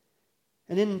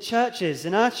 And in churches,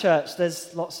 in our church,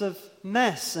 there's lots of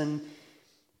mess, and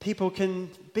people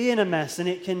can be in a mess, and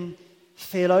it can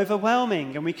feel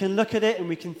overwhelming, and we can look at it and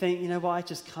we can think, you know what, I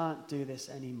just can't do this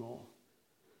anymore.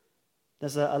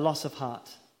 There's a loss of heart.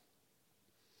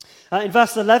 In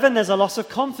verse 11, there's a loss of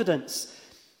confidence.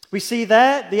 We see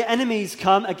there the enemies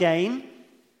come again,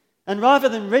 and rather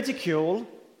than ridicule,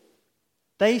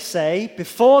 they say,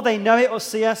 before they know it or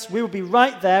see us, we will be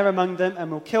right there among them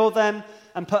and we'll kill them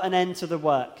and put an end to the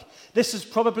work. This is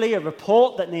probably a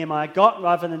report that Nehemiah got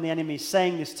rather than the enemies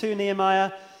saying this to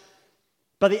Nehemiah.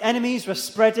 But the enemies were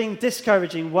spreading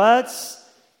discouraging words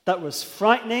that was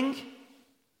frightening.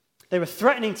 They were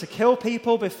threatening to kill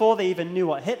people before they even knew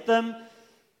what hit them.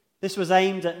 This was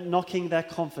aimed at knocking their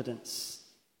confidence.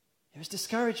 It was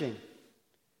discouraging.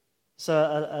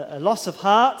 So a loss of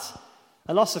heart,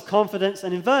 a loss of confidence,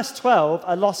 and in verse 12,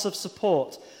 a loss of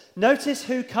support. Notice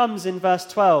who comes in verse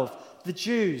 12. The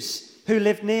Jews who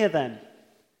lived near them.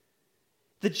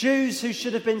 The Jews who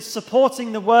should have been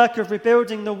supporting the work of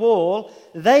rebuilding the wall,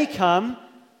 they come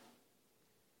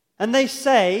and they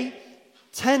say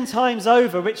 10 times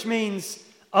over, which means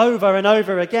over and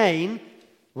over again,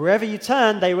 wherever you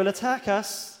turn, they will attack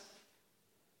us.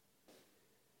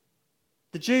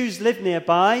 The Jews lived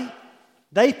nearby.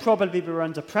 They probably were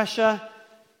under pressure,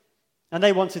 and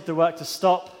they wanted the work to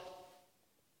stop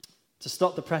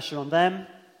the pressure on them.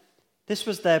 This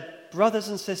was their brothers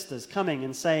and sisters coming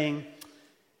and saying,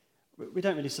 we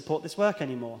don't really support this work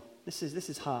anymore. This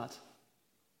is hard.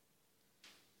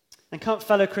 And can't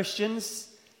fellow Christians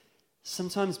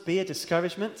sometimes be a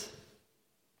discouragement?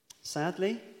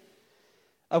 Sadly.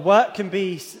 A work can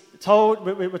be told,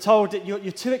 we're told that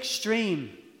you're too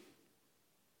extreme,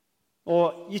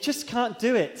 or you just can't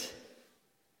do it.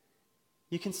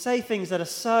 You can say things that are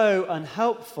so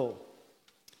unhelpful.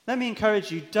 Let me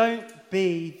encourage you, don't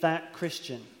be that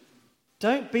Christian.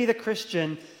 Don't be the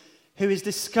Christian who is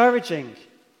discouraging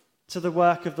to the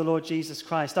work of the Lord Jesus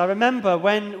Christ. I remember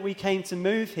when we came to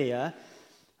move here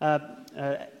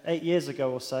 8 years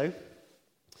ago or so,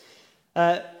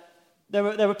 there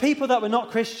were people that were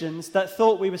not Christians that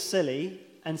thought we were silly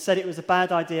and said it was a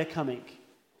bad idea coming.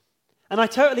 And I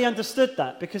totally understood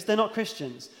that because they're not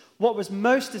Christians. What was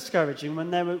most discouraging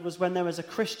when there was a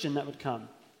Christian that would come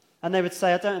and they would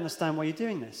say, I don't understand why you're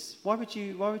doing this. Why would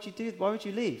you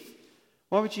leave?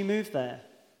 Why would you move there?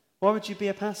 Why would you be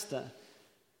a pastor?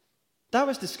 That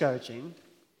was discouraging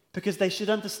because they should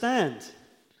understand.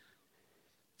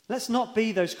 Let's not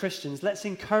be those Christians. Let's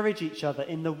encourage each other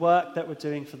in the work that we're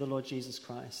doing for the Lord Jesus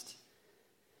Christ.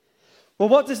 Well,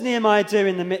 what does Nehemiah do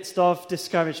in the midst of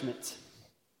discouragement?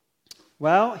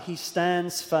 Well, he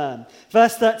stands firm.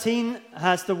 Verse 13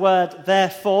 has the word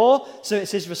therefore, so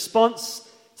it's his response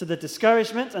to the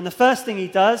discouragement. And the first thing he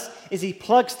does is he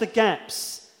plugs the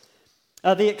gaps.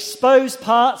 The exposed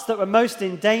parts that were most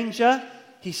in danger,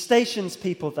 he stations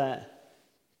people there.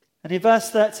 And in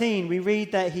verse 13, we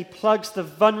read that he plugs the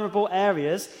vulnerable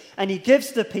areas and he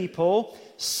gives the people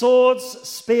swords,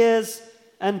 spears,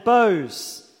 and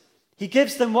bows. He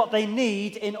gives them what they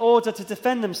need in order to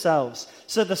defend themselves.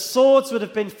 So the swords would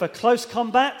have been for close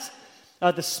combat,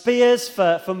 the spears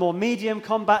for more medium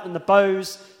combat, and the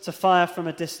bows to fire from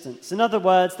a distance. In other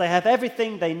words, they have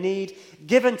everything they need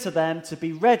given to them to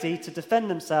be ready to defend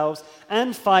themselves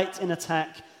and fight in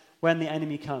attack when the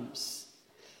enemy comes.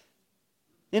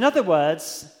 In other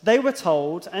words, they were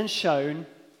told and shown,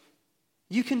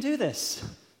 you can do this.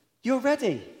 You're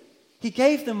ready. He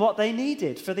gave them what they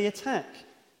needed for the attack,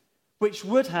 which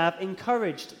would have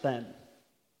encouraged them.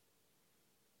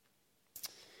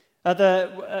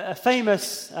 A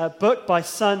famous book by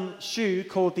Sun Tzu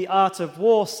called The Art of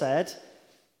War said,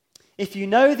 if you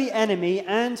know the enemy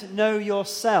and know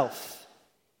yourself,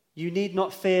 you need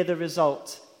not fear the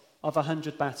result of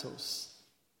 100 battles.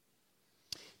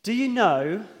 Do you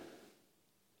know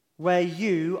where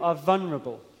you are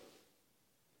vulnerable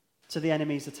to the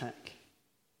enemy's attack?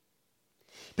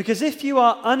 Because if you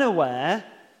are unaware,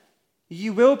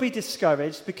 you will be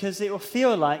discouraged because it will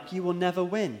feel like you will never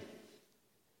win.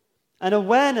 And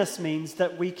awareness means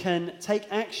that we can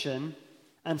take action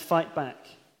and fight back.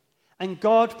 And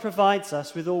God provides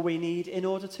us with all we need in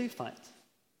order to fight.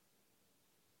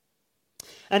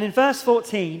 And in verse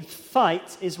 14,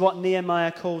 fight is what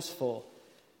Nehemiah calls for.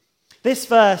 This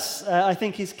verse, I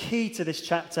think, is key to this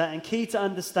chapter and key to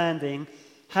understanding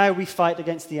how we fight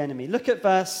against the enemy. Look at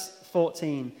verse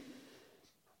 14.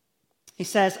 He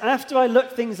says, after I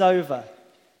looked things over,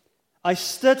 I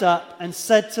stood up and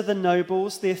said to the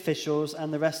nobles, the officials,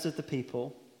 and the rest of the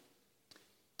people,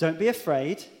 don't be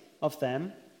afraid of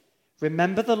them.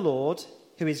 Remember the Lord,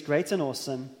 who is great and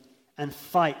awesome, and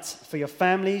fight for your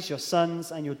families, your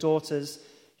sons and your daughters,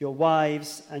 your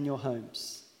wives and your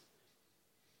homes.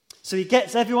 So he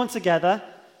gets everyone together.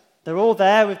 They're all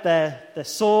there with their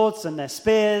swords and their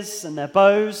spears and their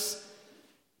bows.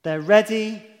 They're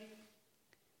ready.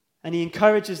 And he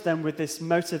encourages them with this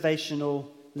motivational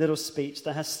little speech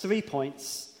that has 3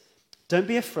 points. Don't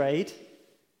be afraid.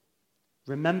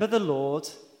 Remember the Lord.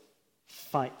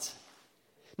 Fight.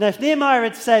 Now, if Nehemiah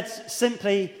had said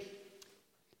simply,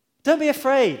 don't be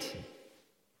afraid,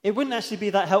 it wouldn't actually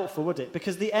be that helpful, would it?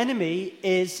 Because the enemy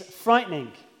is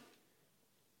frightening.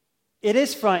 It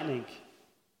is frightening.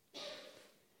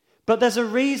 But there's a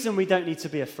reason we don't need to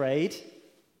be afraid.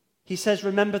 He says,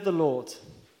 remember the Lord.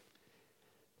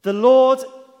 The Lord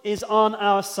is on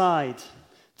our side.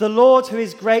 The Lord who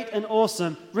is great and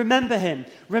awesome. Remember him.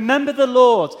 Remember the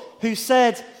Lord who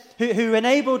said, who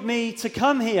enabled me to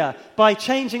come here by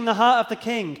changing the heart of the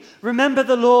king. Remember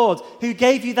the Lord who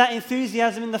gave you that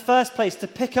enthusiasm in the first place to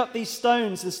pick up these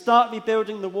stones and start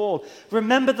rebuilding the wall.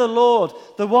 Remember the Lord,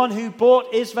 the one who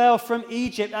brought Israel from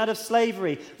Egypt out of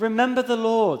slavery. Remember the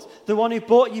Lord, the one who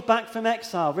brought you back from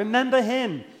exile. Remember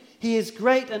him. He is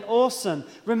great and awesome.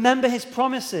 Remember his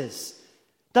promises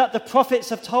that the prophets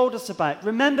have told us about.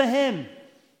 Remember him.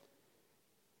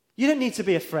 You don't need to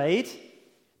be afraid,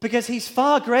 because he's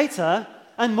far greater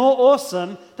and more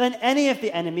awesome than any of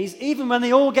the enemies. Even when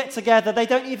they all get together, they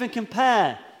don't even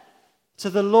compare to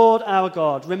the Lord our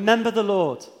God. Remember the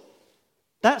Lord.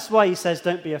 That's why he says,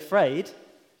 don't be afraid.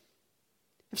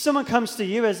 If someone comes to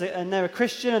you and they're a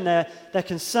Christian and they're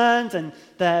concerned and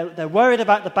they're worried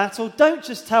about the battle, don't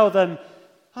just tell them,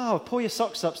 oh, pull your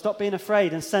socks up, stop being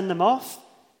afraid, and send them off.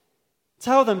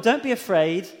 Tell them, don't be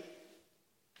afraid.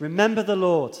 Remember the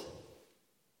Lord.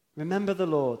 Remember the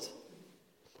Lord.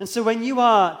 And so when you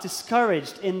are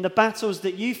discouraged in the battles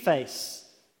that you face,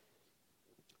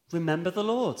 remember the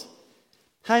Lord.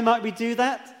 How might we do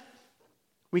that?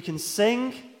 We can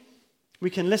sing. We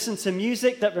can listen to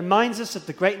music that reminds us of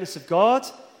the greatness of God.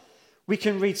 We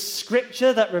can read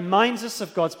scripture that reminds us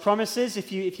of God's promises.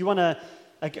 If you want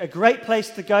a great place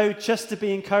to go just to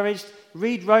be encouraged,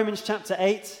 read Romans chapter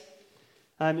 8.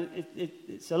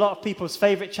 It's a lot of people's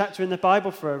favorite chapter in the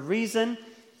Bible for a reason.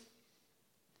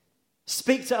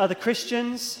 Speak to other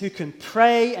Christians who can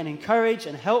pray and encourage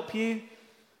and help you.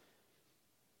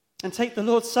 And take the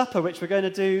Lord's Supper, which we're going to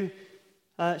do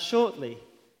shortly,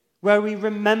 where we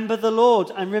remember the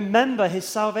Lord and remember his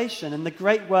salvation and the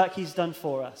great work he's done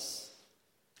for us.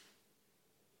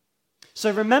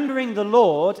 So remembering the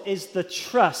Lord is the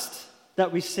trust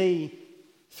that we see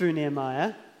through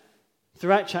Nehemiah,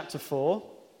 throughout chapter 4.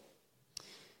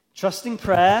 Trusting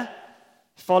prayer,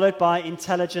 followed by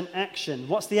intelligent action.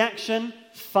 What's the action?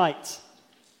 Fight.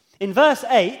 In verse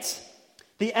 8,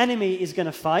 The enemy is going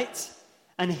to fight,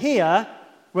 and here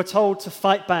we're told to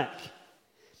fight back.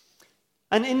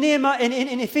 And in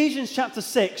Ephesians chapter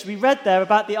 6, we read there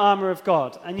about the armor of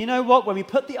God. And you know what? When we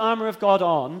put the armor of God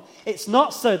on, it's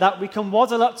not so that we can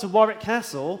waddle up to Warwick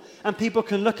Castle and people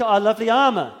can look at our lovely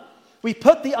armor. We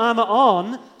put the armor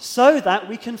on so that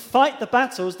we can fight the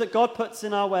battles that God puts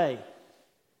in our way.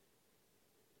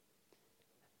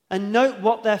 And note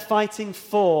what they're fighting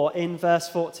for in verse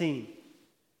 14.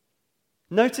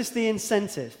 Notice the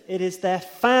incentive. It is their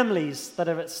families that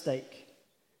are at stake.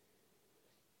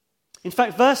 In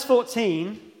fact, verse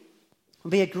 14 would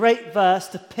be a great verse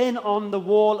to pin on the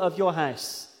wall of your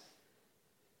house.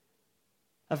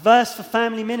 A verse for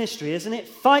family ministry, isn't it?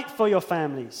 Fight for your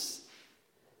families.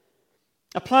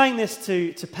 Applying this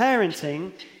to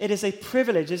parenting, it is a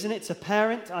privilege, isn't it, to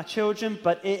parent our children,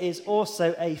 but it is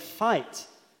also a fight.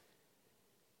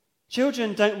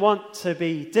 Children don't want to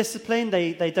be disciplined.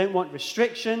 They don't want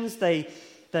restrictions. They're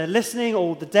listening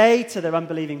all the day to their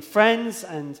unbelieving friends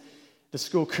and the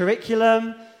school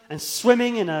curriculum and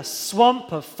swimming in a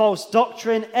swamp of false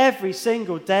doctrine every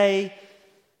single day.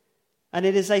 And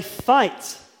it is a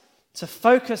fight to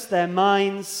focus their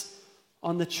minds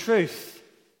on the truth.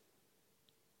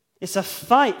 It's a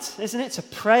fight, isn't it, to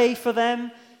pray for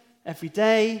them every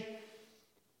day.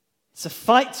 It's a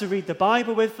fight to read the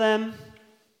Bible with them.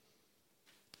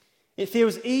 It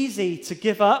feels easy to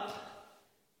give up,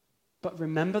 but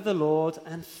remember the Lord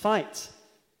and fight.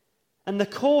 And the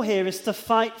call here is to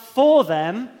fight for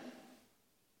them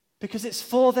because it's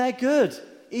for their good,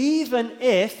 even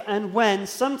if and when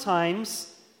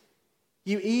sometimes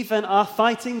you even are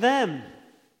fighting them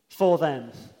for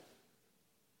them.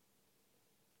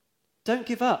 Don't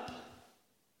give up.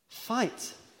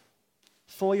 Fight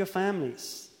for your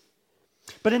families.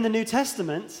 But in the New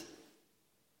Testament,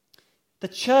 the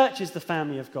church is the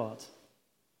family of God.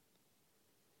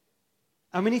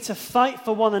 And we need to fight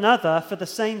for one another for the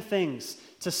same things,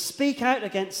 to speak out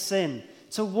against sin,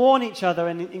 to warn each other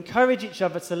and encourage each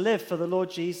other to live for the Lord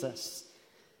Jesus.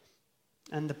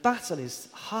 And the battle is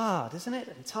hard, isn't it?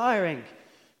 And tiring,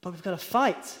 but we've got to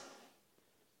fight.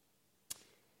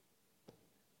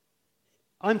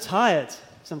 I'm tired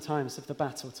sometimes of the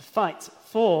battle to fight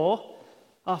for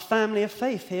our family of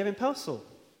faith here in Pelsall.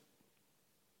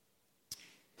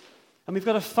 And we've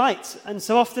got to fight. And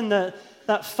so often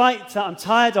that fight that I'm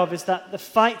tired of is that the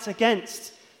fight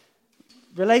against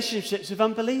relationships with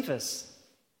unbelievers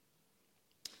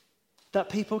that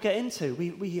people get into.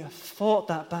 We have fought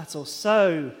that battle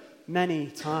so many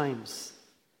times.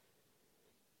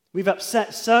 We've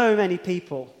upset so many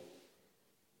people.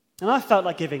 And I felt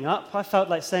like giving up. I felt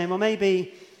like saying, well,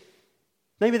 maybe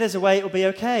there's a way it will be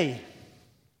okay.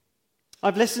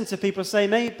 I've listened to people say,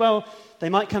 they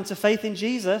might come to faith in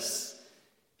Jesus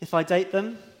if I date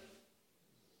them.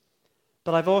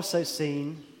 But I've also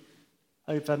seen,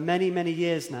 over many, many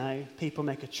years now, people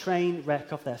make a train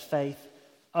wreck of their faith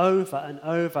over and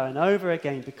over and over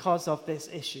again because of this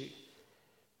issue.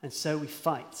 And so we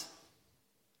fight.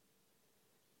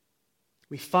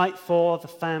 We fight for the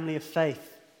family of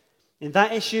faith. In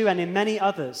that issue and in many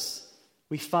others,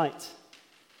 we fight.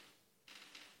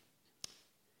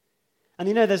 And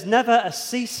there's never a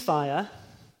ceasefire.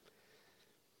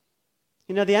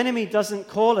 The enemy doesn't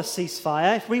call a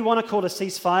ceasefire. If we want to call a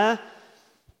ceasefire,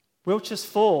 we'll just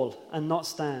fall and not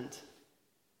stand.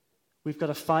 We've got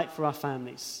to fight for our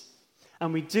families.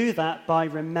 And we do that by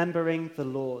remembering the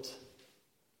Lord.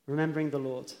 Remembering the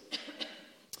Lord.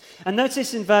 And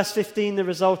notice in verse 15 the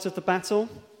result of the battle.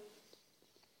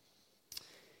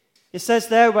 It says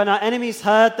there, when our enemies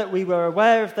heard that we were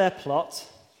aware of their plot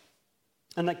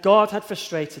and that God had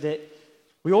frustrated it,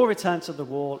 we all returned to the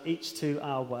wall, each to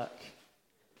our work.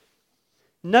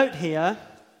 Note here,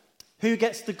 who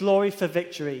gets the glory for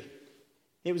victory?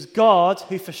 It was God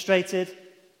who frustrated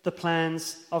the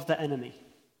plans of the enemy.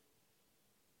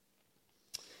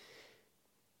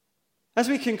 As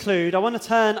we conclude, I want to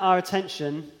turn our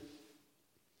attention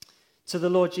to the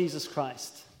Lord Jesus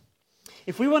Christ.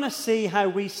 If we want to see how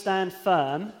we stand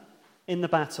firm in the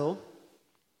battle,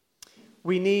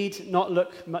 we need not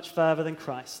look much further than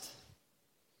Christ.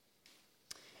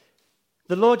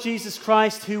 The Lord Jesus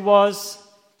Christ, who was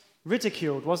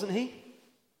ridiculed, wasn't he?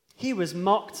 He was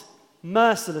mocked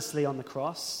mercilessly on the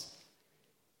cross.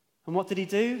 And what did he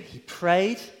do? He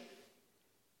prayed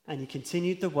and he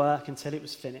continued the work until it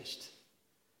was finished.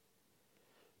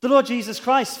 The Lord Jesus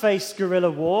Christ faced guerrilla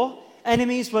war.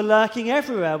 Enemies were lurking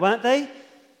everywhere, weren't they?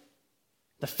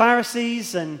 The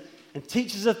Pharisees and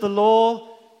teachers of the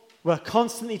law were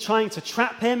constantly trying to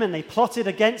trap him, and they plotted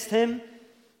against him.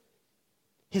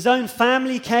 His own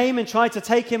family came and tried to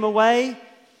take him away,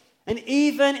 And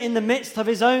even in the midst of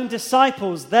his own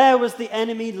disciples, there was the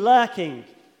enemy lurking.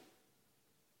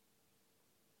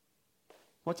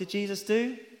 What did Jesus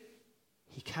do?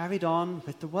 He carried on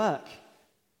with the work.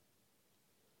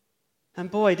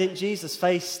 And boy, didn't Jesus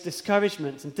face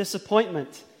discouragement and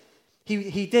disappointment.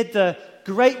 He did the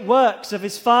great works of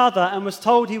his Father and was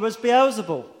told he was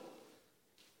Beelzebul.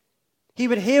 He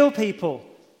would heal people,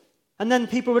 and then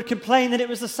people would complain that it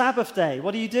was the Sabbath day.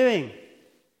 What are you doing?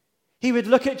 He would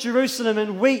look at Jerusalem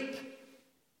and weep.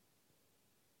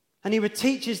 And he would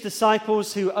teach his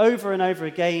disciples who over and over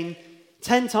again,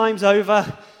 10 times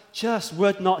over, just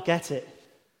would not get it.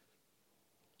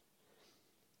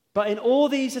 But in all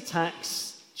these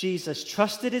attacks, Jesus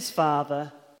trusted his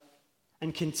Father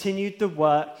and continued the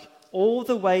work all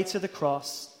the way to the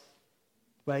cross,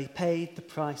 where he paid the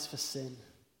price for sin.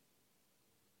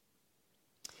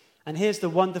 And here's the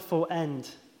wonderful end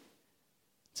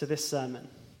to this sermon.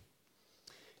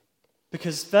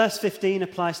 Because verse 15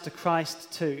 applies to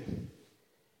Christ too.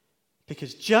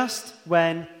 Because just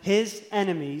when his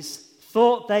enemies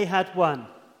thought they had won,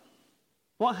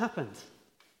 what happened?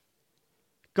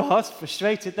 God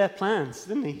frustrated their plans,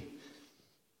 didn't he?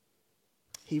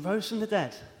 He rose from the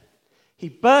dead. He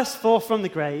burst forth from the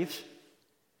grave.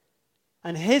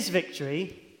 And his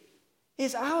victory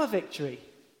is our victory.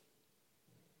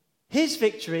 His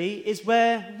victory is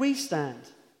where we stand.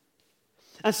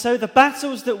 And so the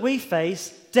battles that we face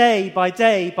day by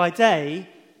day by day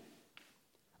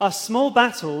are small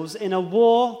battles in a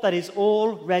war that is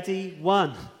already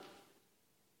won.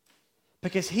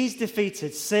 Because he's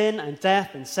defeated sin and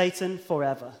death and Satan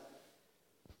forever.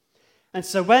 And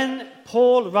so when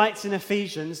Paul writes in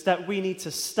Ephesians that we need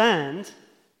to stand,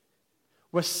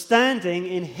 we're standing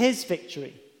in his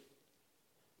victory.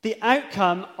 The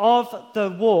outcome of the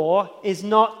war is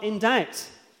not in doubt.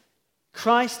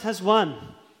 Christ has won.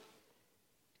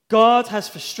 God has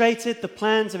frustrated the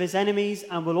plans of his enemies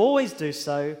and will always do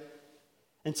so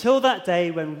until that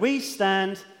day when we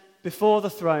stand before the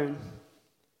throne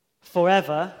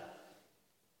forever,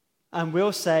 and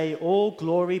we'll say, all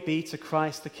glory be to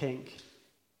Christ the King.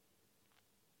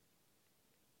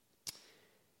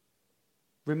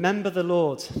 Remember the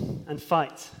Lord and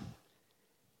fight.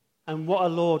 And what a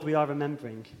Lord we are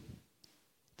remembering,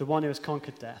 the one who has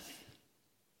conquered death.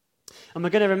 And we're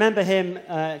going to remember him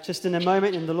just in a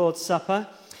moment in the Lord's Supper,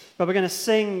 but we're going to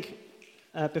sing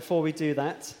before we do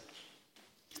that.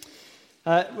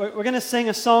 We're going to sing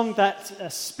a song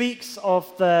that speaks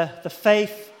of the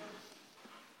faith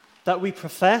that we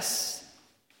profess.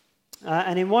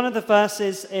 And in one of the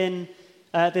verses in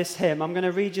this hymn, I'm going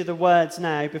to read you the words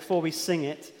now before we sing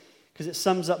it, because it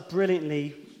sums up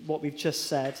brilliantly what we've just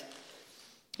said.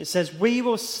 It says, "We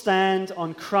will stand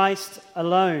on Christ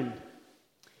alone,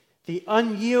 the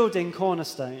unyielding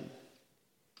cornerstone.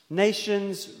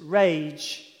 Nations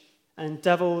rage and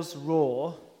devils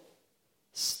roar.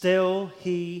 Still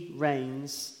he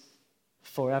reigns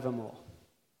forevermore."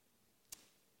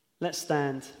 Let's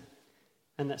stand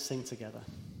and let's sing together.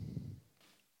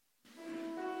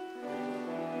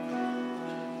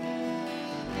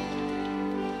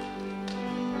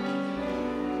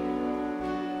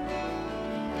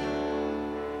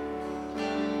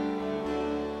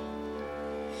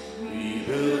 We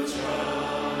will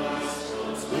trust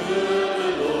God's word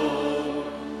alone,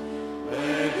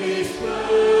 where his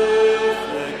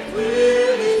perfect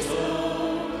will is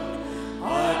known.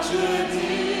 Our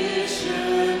traditions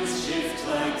shift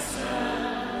like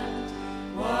sand,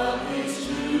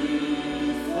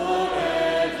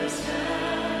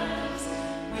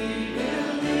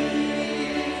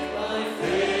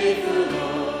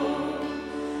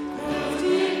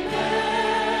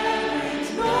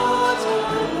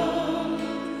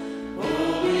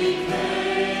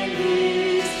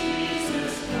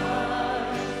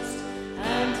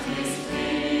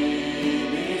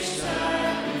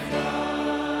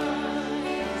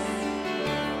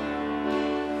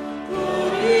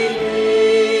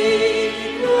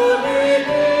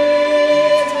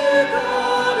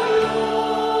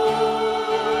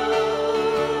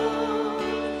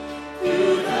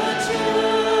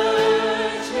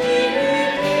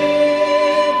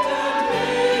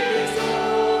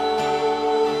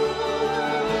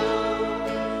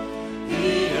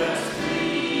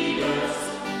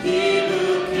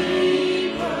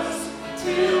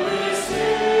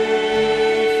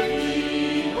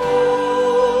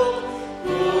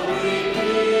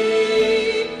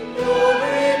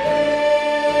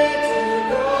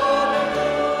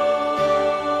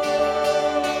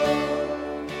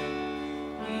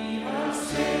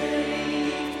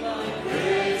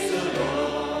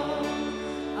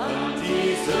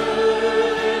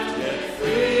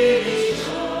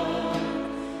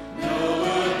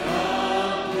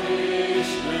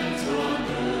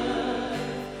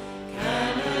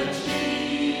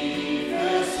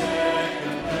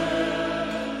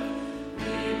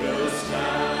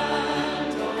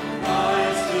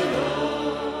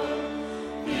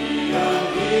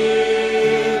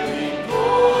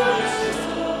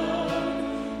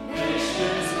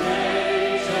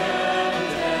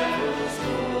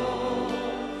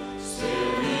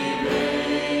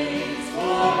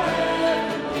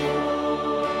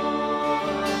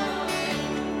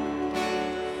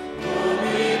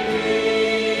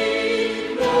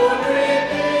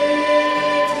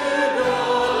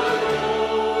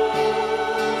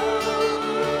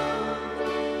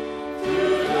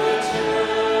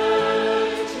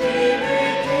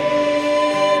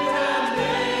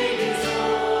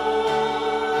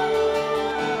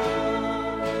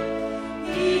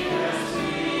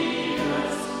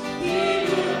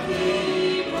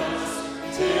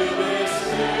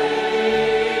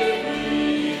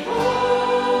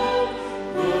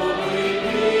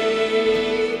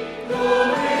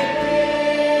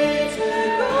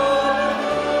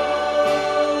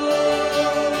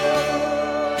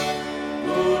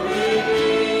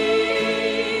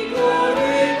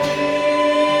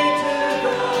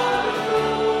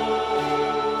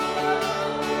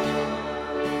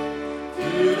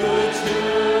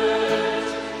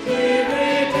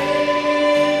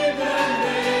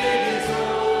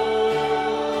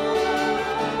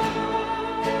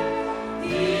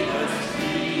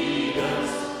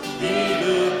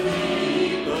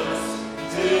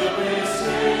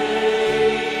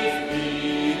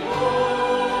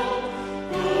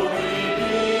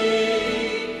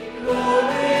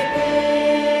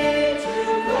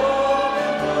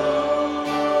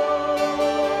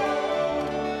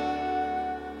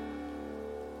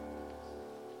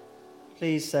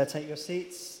 please take your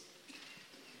seats?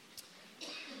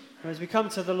 As we come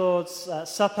to the Lord's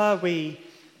Supper, we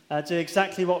do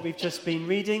exactly what we've just been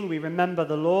reading. We remember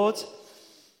the Lord,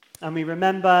 and we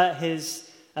remember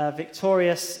his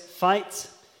victorious fight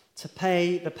to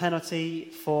pay the penalty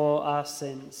for our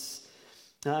sins.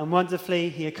 And wonderfully,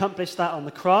 he accomplished that on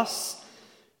the cross,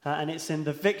 and it's in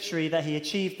the victory that he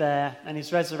achieved there and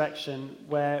his resurrection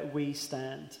where we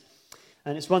stand.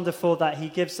 And it's wonderful that he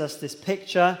gives us this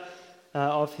picture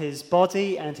of his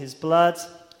body and his blood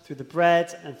through the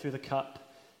bread and through the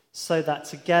cup, so that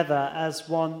together as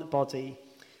one body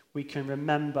we can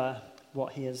remember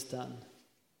what he has done.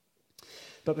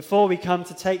 But before we come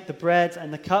to take the bread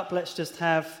and the cup, let's just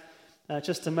have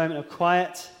just a moment of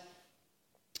quiet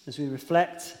as we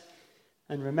reflect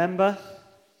and remember.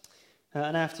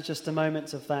 And after just a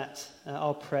moment of that,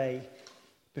 I'll pray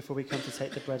before we come to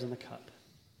take the bread and the cup.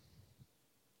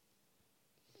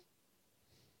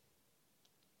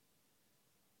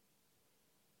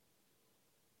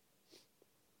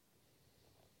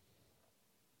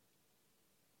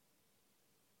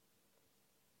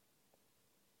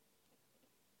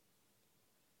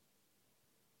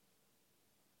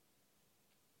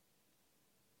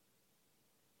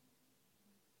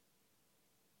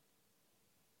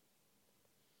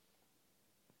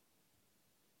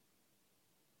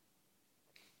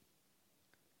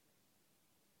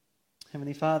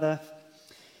 Heavenly Father,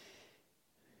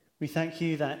 we thank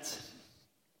you that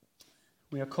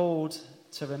we are called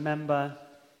to remember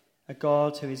a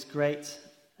God who is great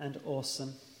and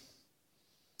awesome.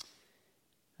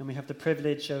 And we have the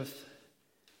privilege of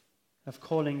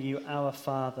calling you our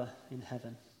Father in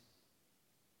heaven.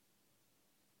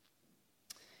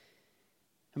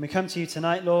 And we come to you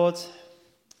tonight, Lord,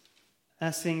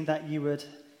 asking that you would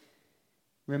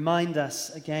remind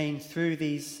us again through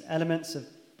these elements of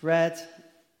bread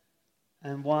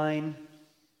and wine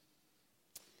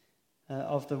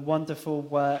of the wonderful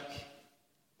work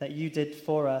that you did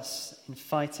for us in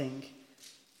fighting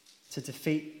to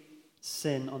defeat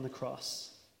sin on the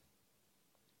cross.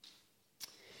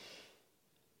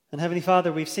 And Heavenly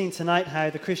Father, we've seen tonight how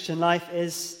the Christian life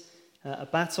is a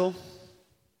battle.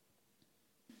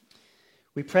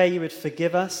 We pray you would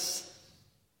forgive us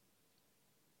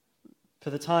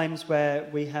for the times where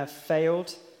we have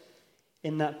failed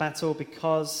in that battle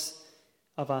because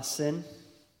of our sin.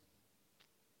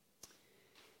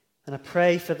 And I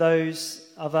pray for those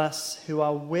of us who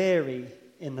are weary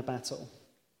in the battle.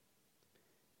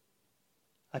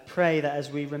 I pray that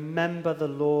as we remember the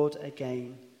Lord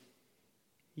again,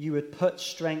 you would put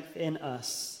strength in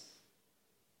us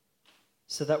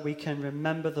so that we can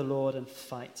remember the Lord and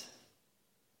fight.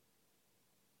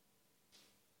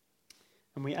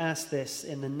 And we ask this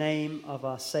in the name of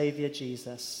our Saviour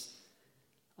Jesus.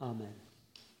 Amen.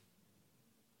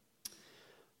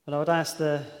 Well, I would ask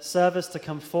the servers to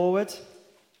come forward.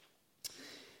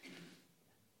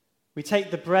 We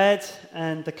take the bread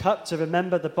and the cup to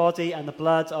remember the body and the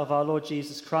blood of our Lord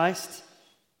Jesus Christ.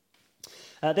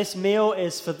 This meal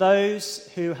is for those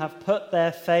who have put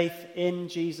their faith in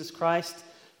Jesus Christ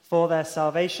for their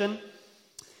salvation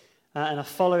and are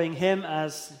following him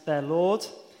as their Lord.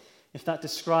 If that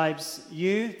describes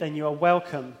you, then you are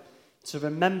welcome to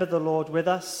remember the Lord with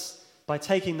us by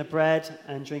taking the bread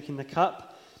and drinking the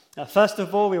cup. First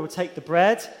of all, we will take the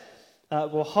bread.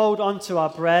 We'll hold on to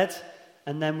our bread,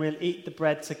 and then we'll eat the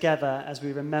bread together as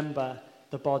we remember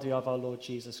the body of our Lord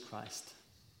Jesus Christ.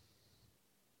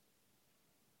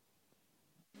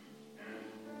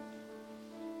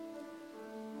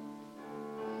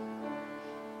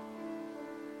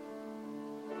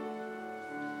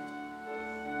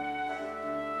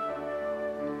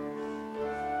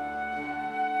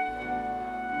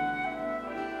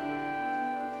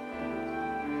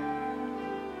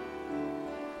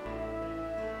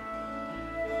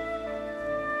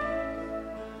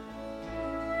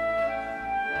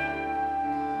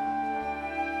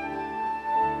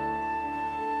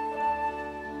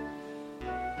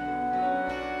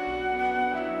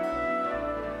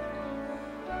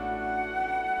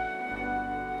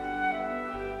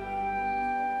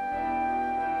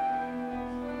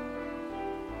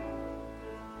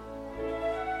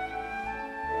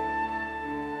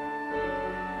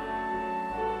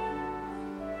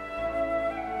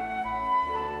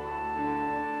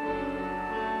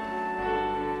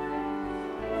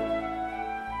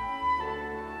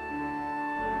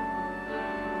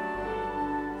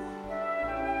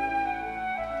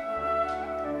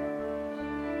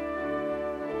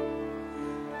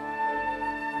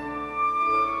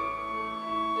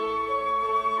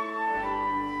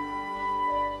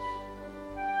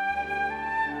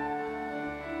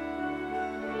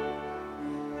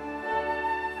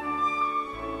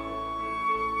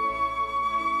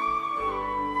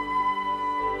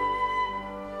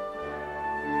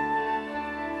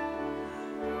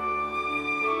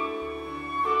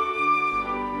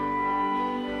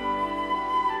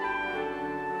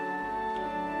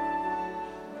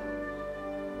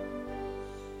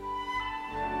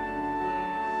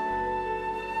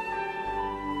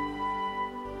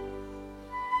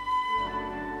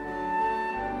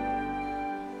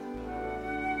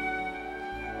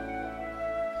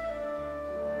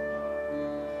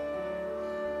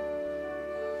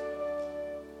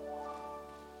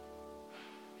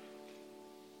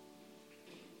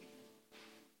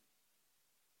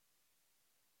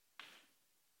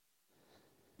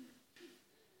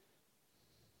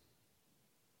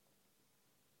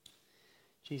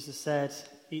 Jesus said,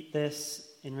 "Eat this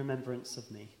in remembrance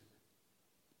of me."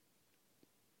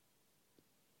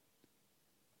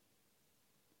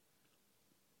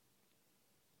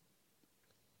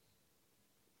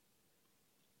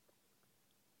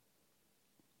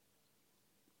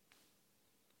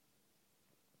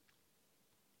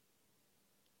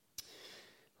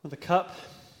 Well, the cup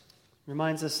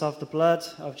reminds us of the blood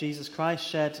of Jesus Christ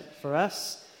shed for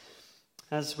us.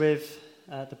 As with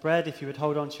the bread, if you would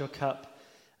hold on to your cup,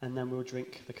 and then we'll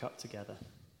drink the cup together.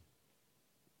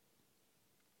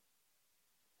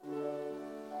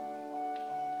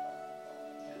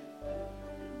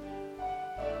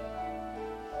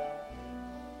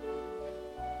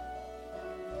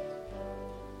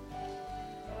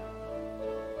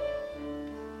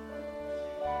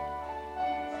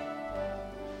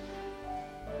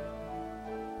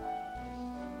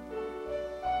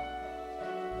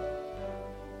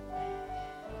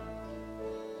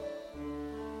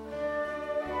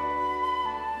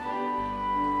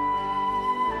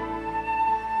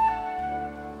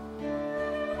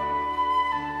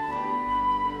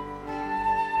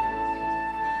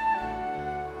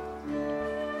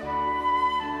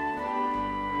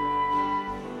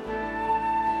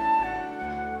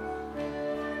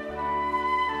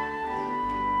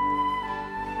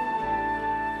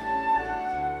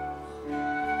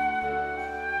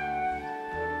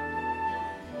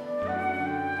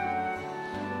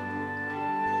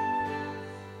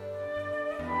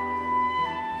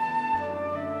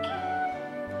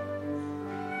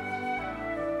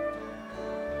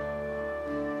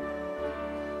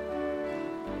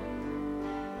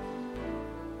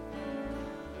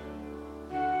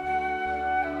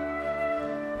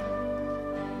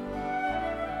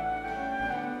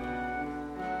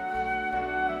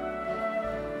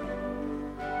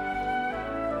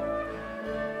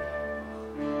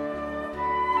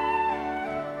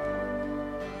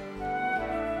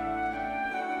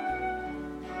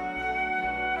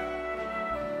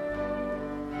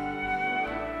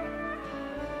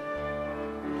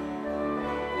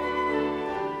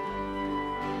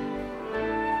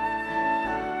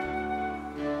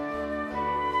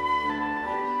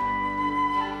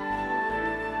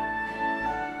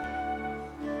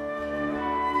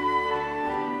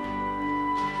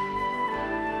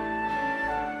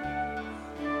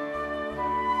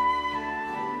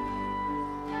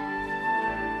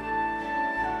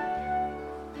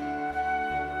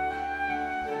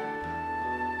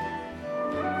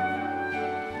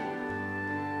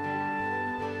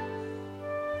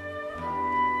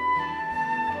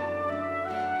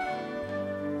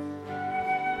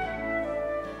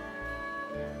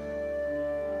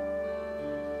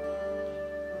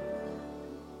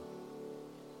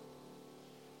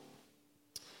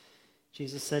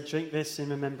 Jesus said, "Drink this in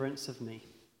remembrance of me."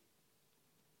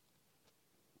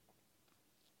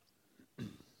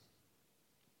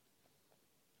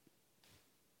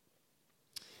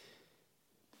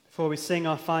 Before we sing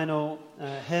our final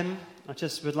hymn, I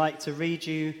just would like to read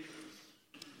you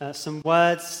some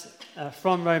words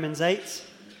from Romans 8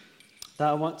 that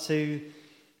I want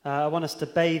us to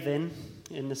bathe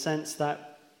in the sense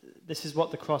that this is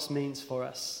what the cross means for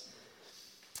us.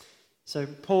 So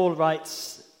Paul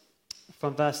writes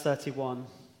from verse 31,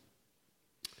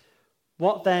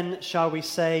 "What then shall we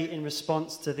say in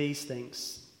response to these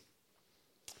things?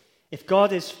 If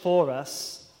God is for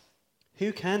us,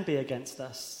 who can be against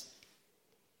us?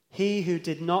 He who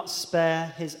did not spare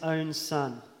his own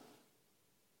son,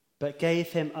 but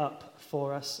gave him up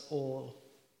for us all,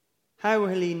 how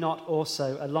will he not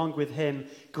also, along with him,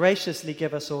 graciously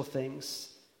give us all things?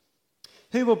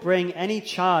 Who will bring any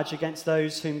charge against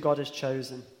those whom God has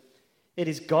chosen? It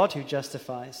is God who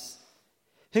justifies.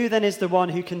 Who then is the one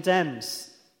who condemns?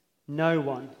 No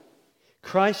one.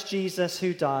 Christ Jesus,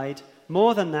 who died,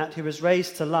 more than that, who was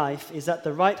raised to life, is at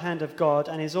the right hand of God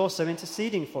and is also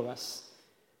interceding for us.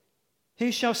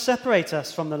 Who shall separate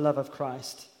us from the love of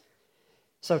Christ?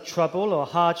 So trouble or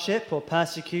hardship or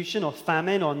persecution or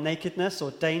famine or nakedness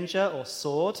or danger or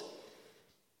sword?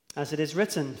 As it is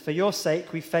written, for your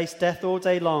sake we face death all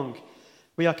day long.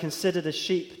 We are considered as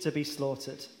sheep to be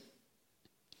slaughtered.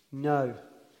 No.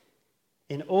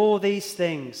 In all these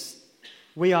things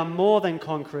we are more than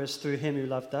conquerors through him who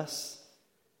loved us.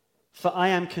 For I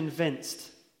am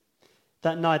convinced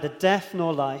that neither death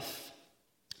nor life,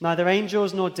 neither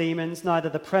angels nor demons, neither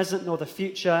the present nor the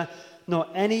future, nor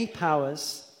any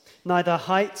powers, neither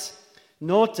height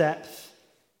nor depth,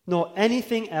 nor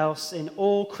anything else in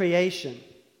all creation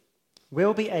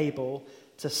will be able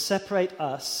to separate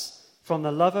us from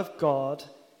the love of God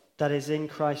that is in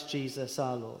Christ Jesus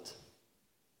our Lord."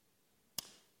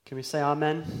 Can we say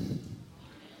amen?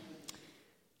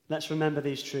 let's remember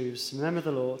these truths. Remember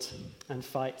the Lord and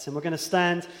fight. And we're going to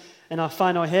stand in our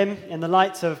final hymn in the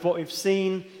light of what we've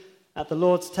seen at the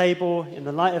Lord's table, in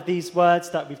the light of these words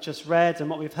that we've just read and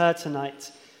what we've heard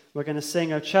tonight. We're going to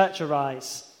sing, O Church,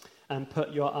 arise and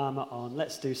put your armor on.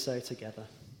 Let's do so together.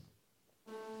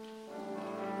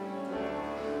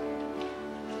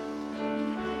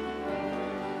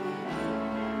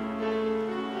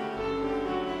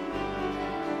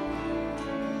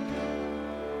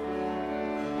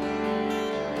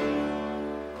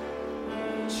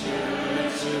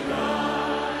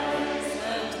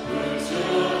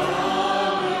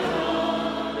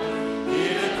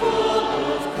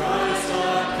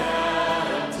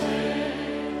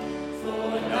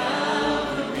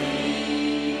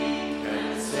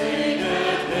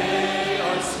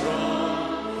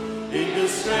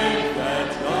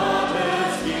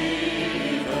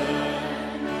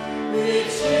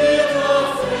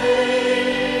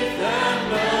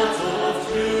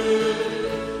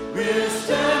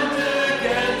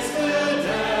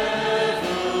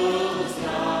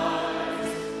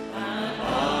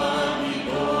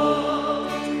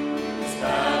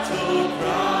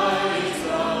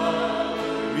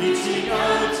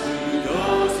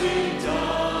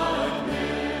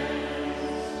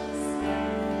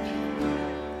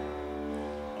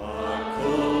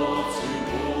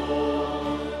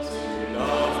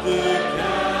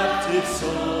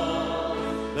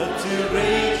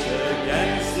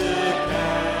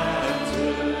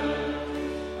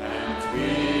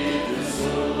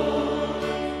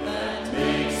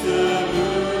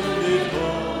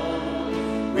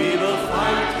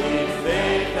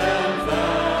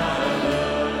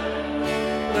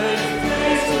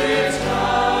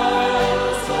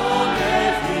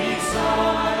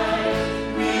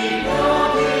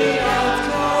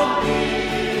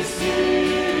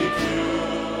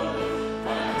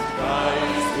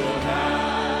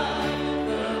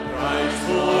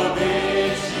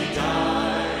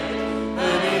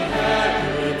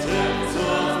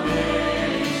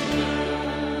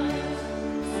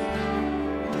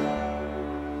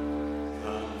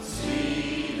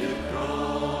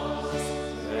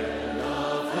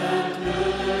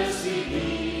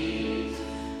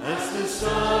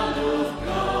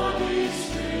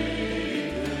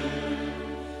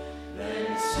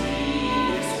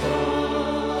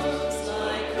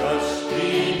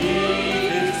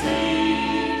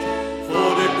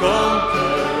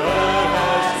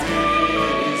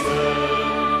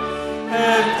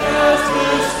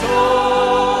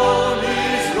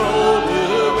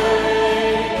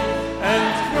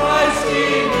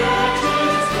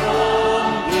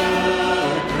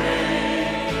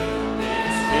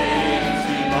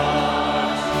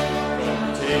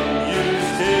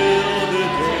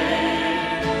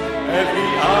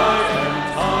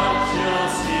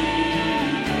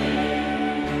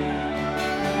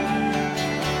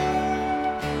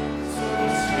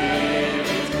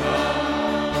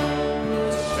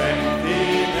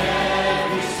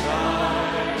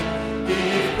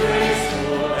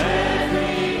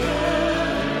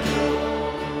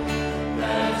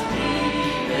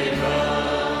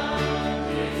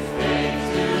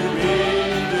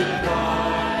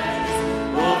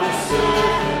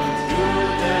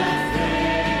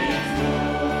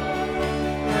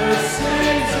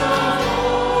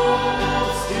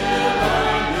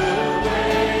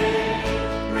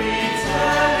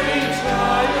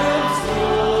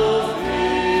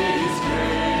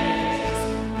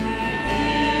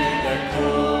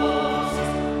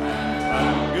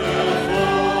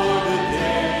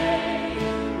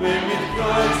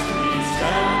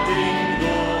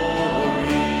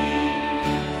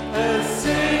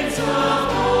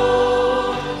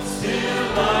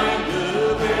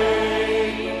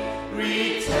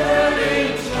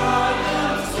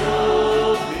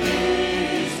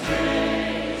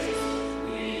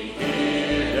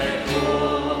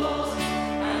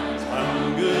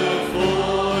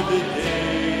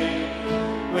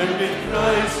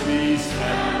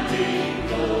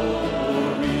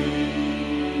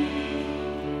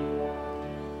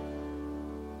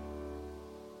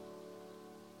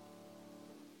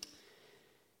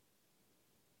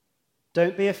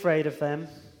 Don't be afraid of them.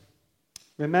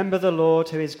 Remember the Lord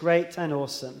who is great and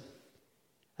awesome,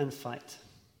 and fight.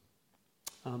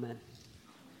 Amen.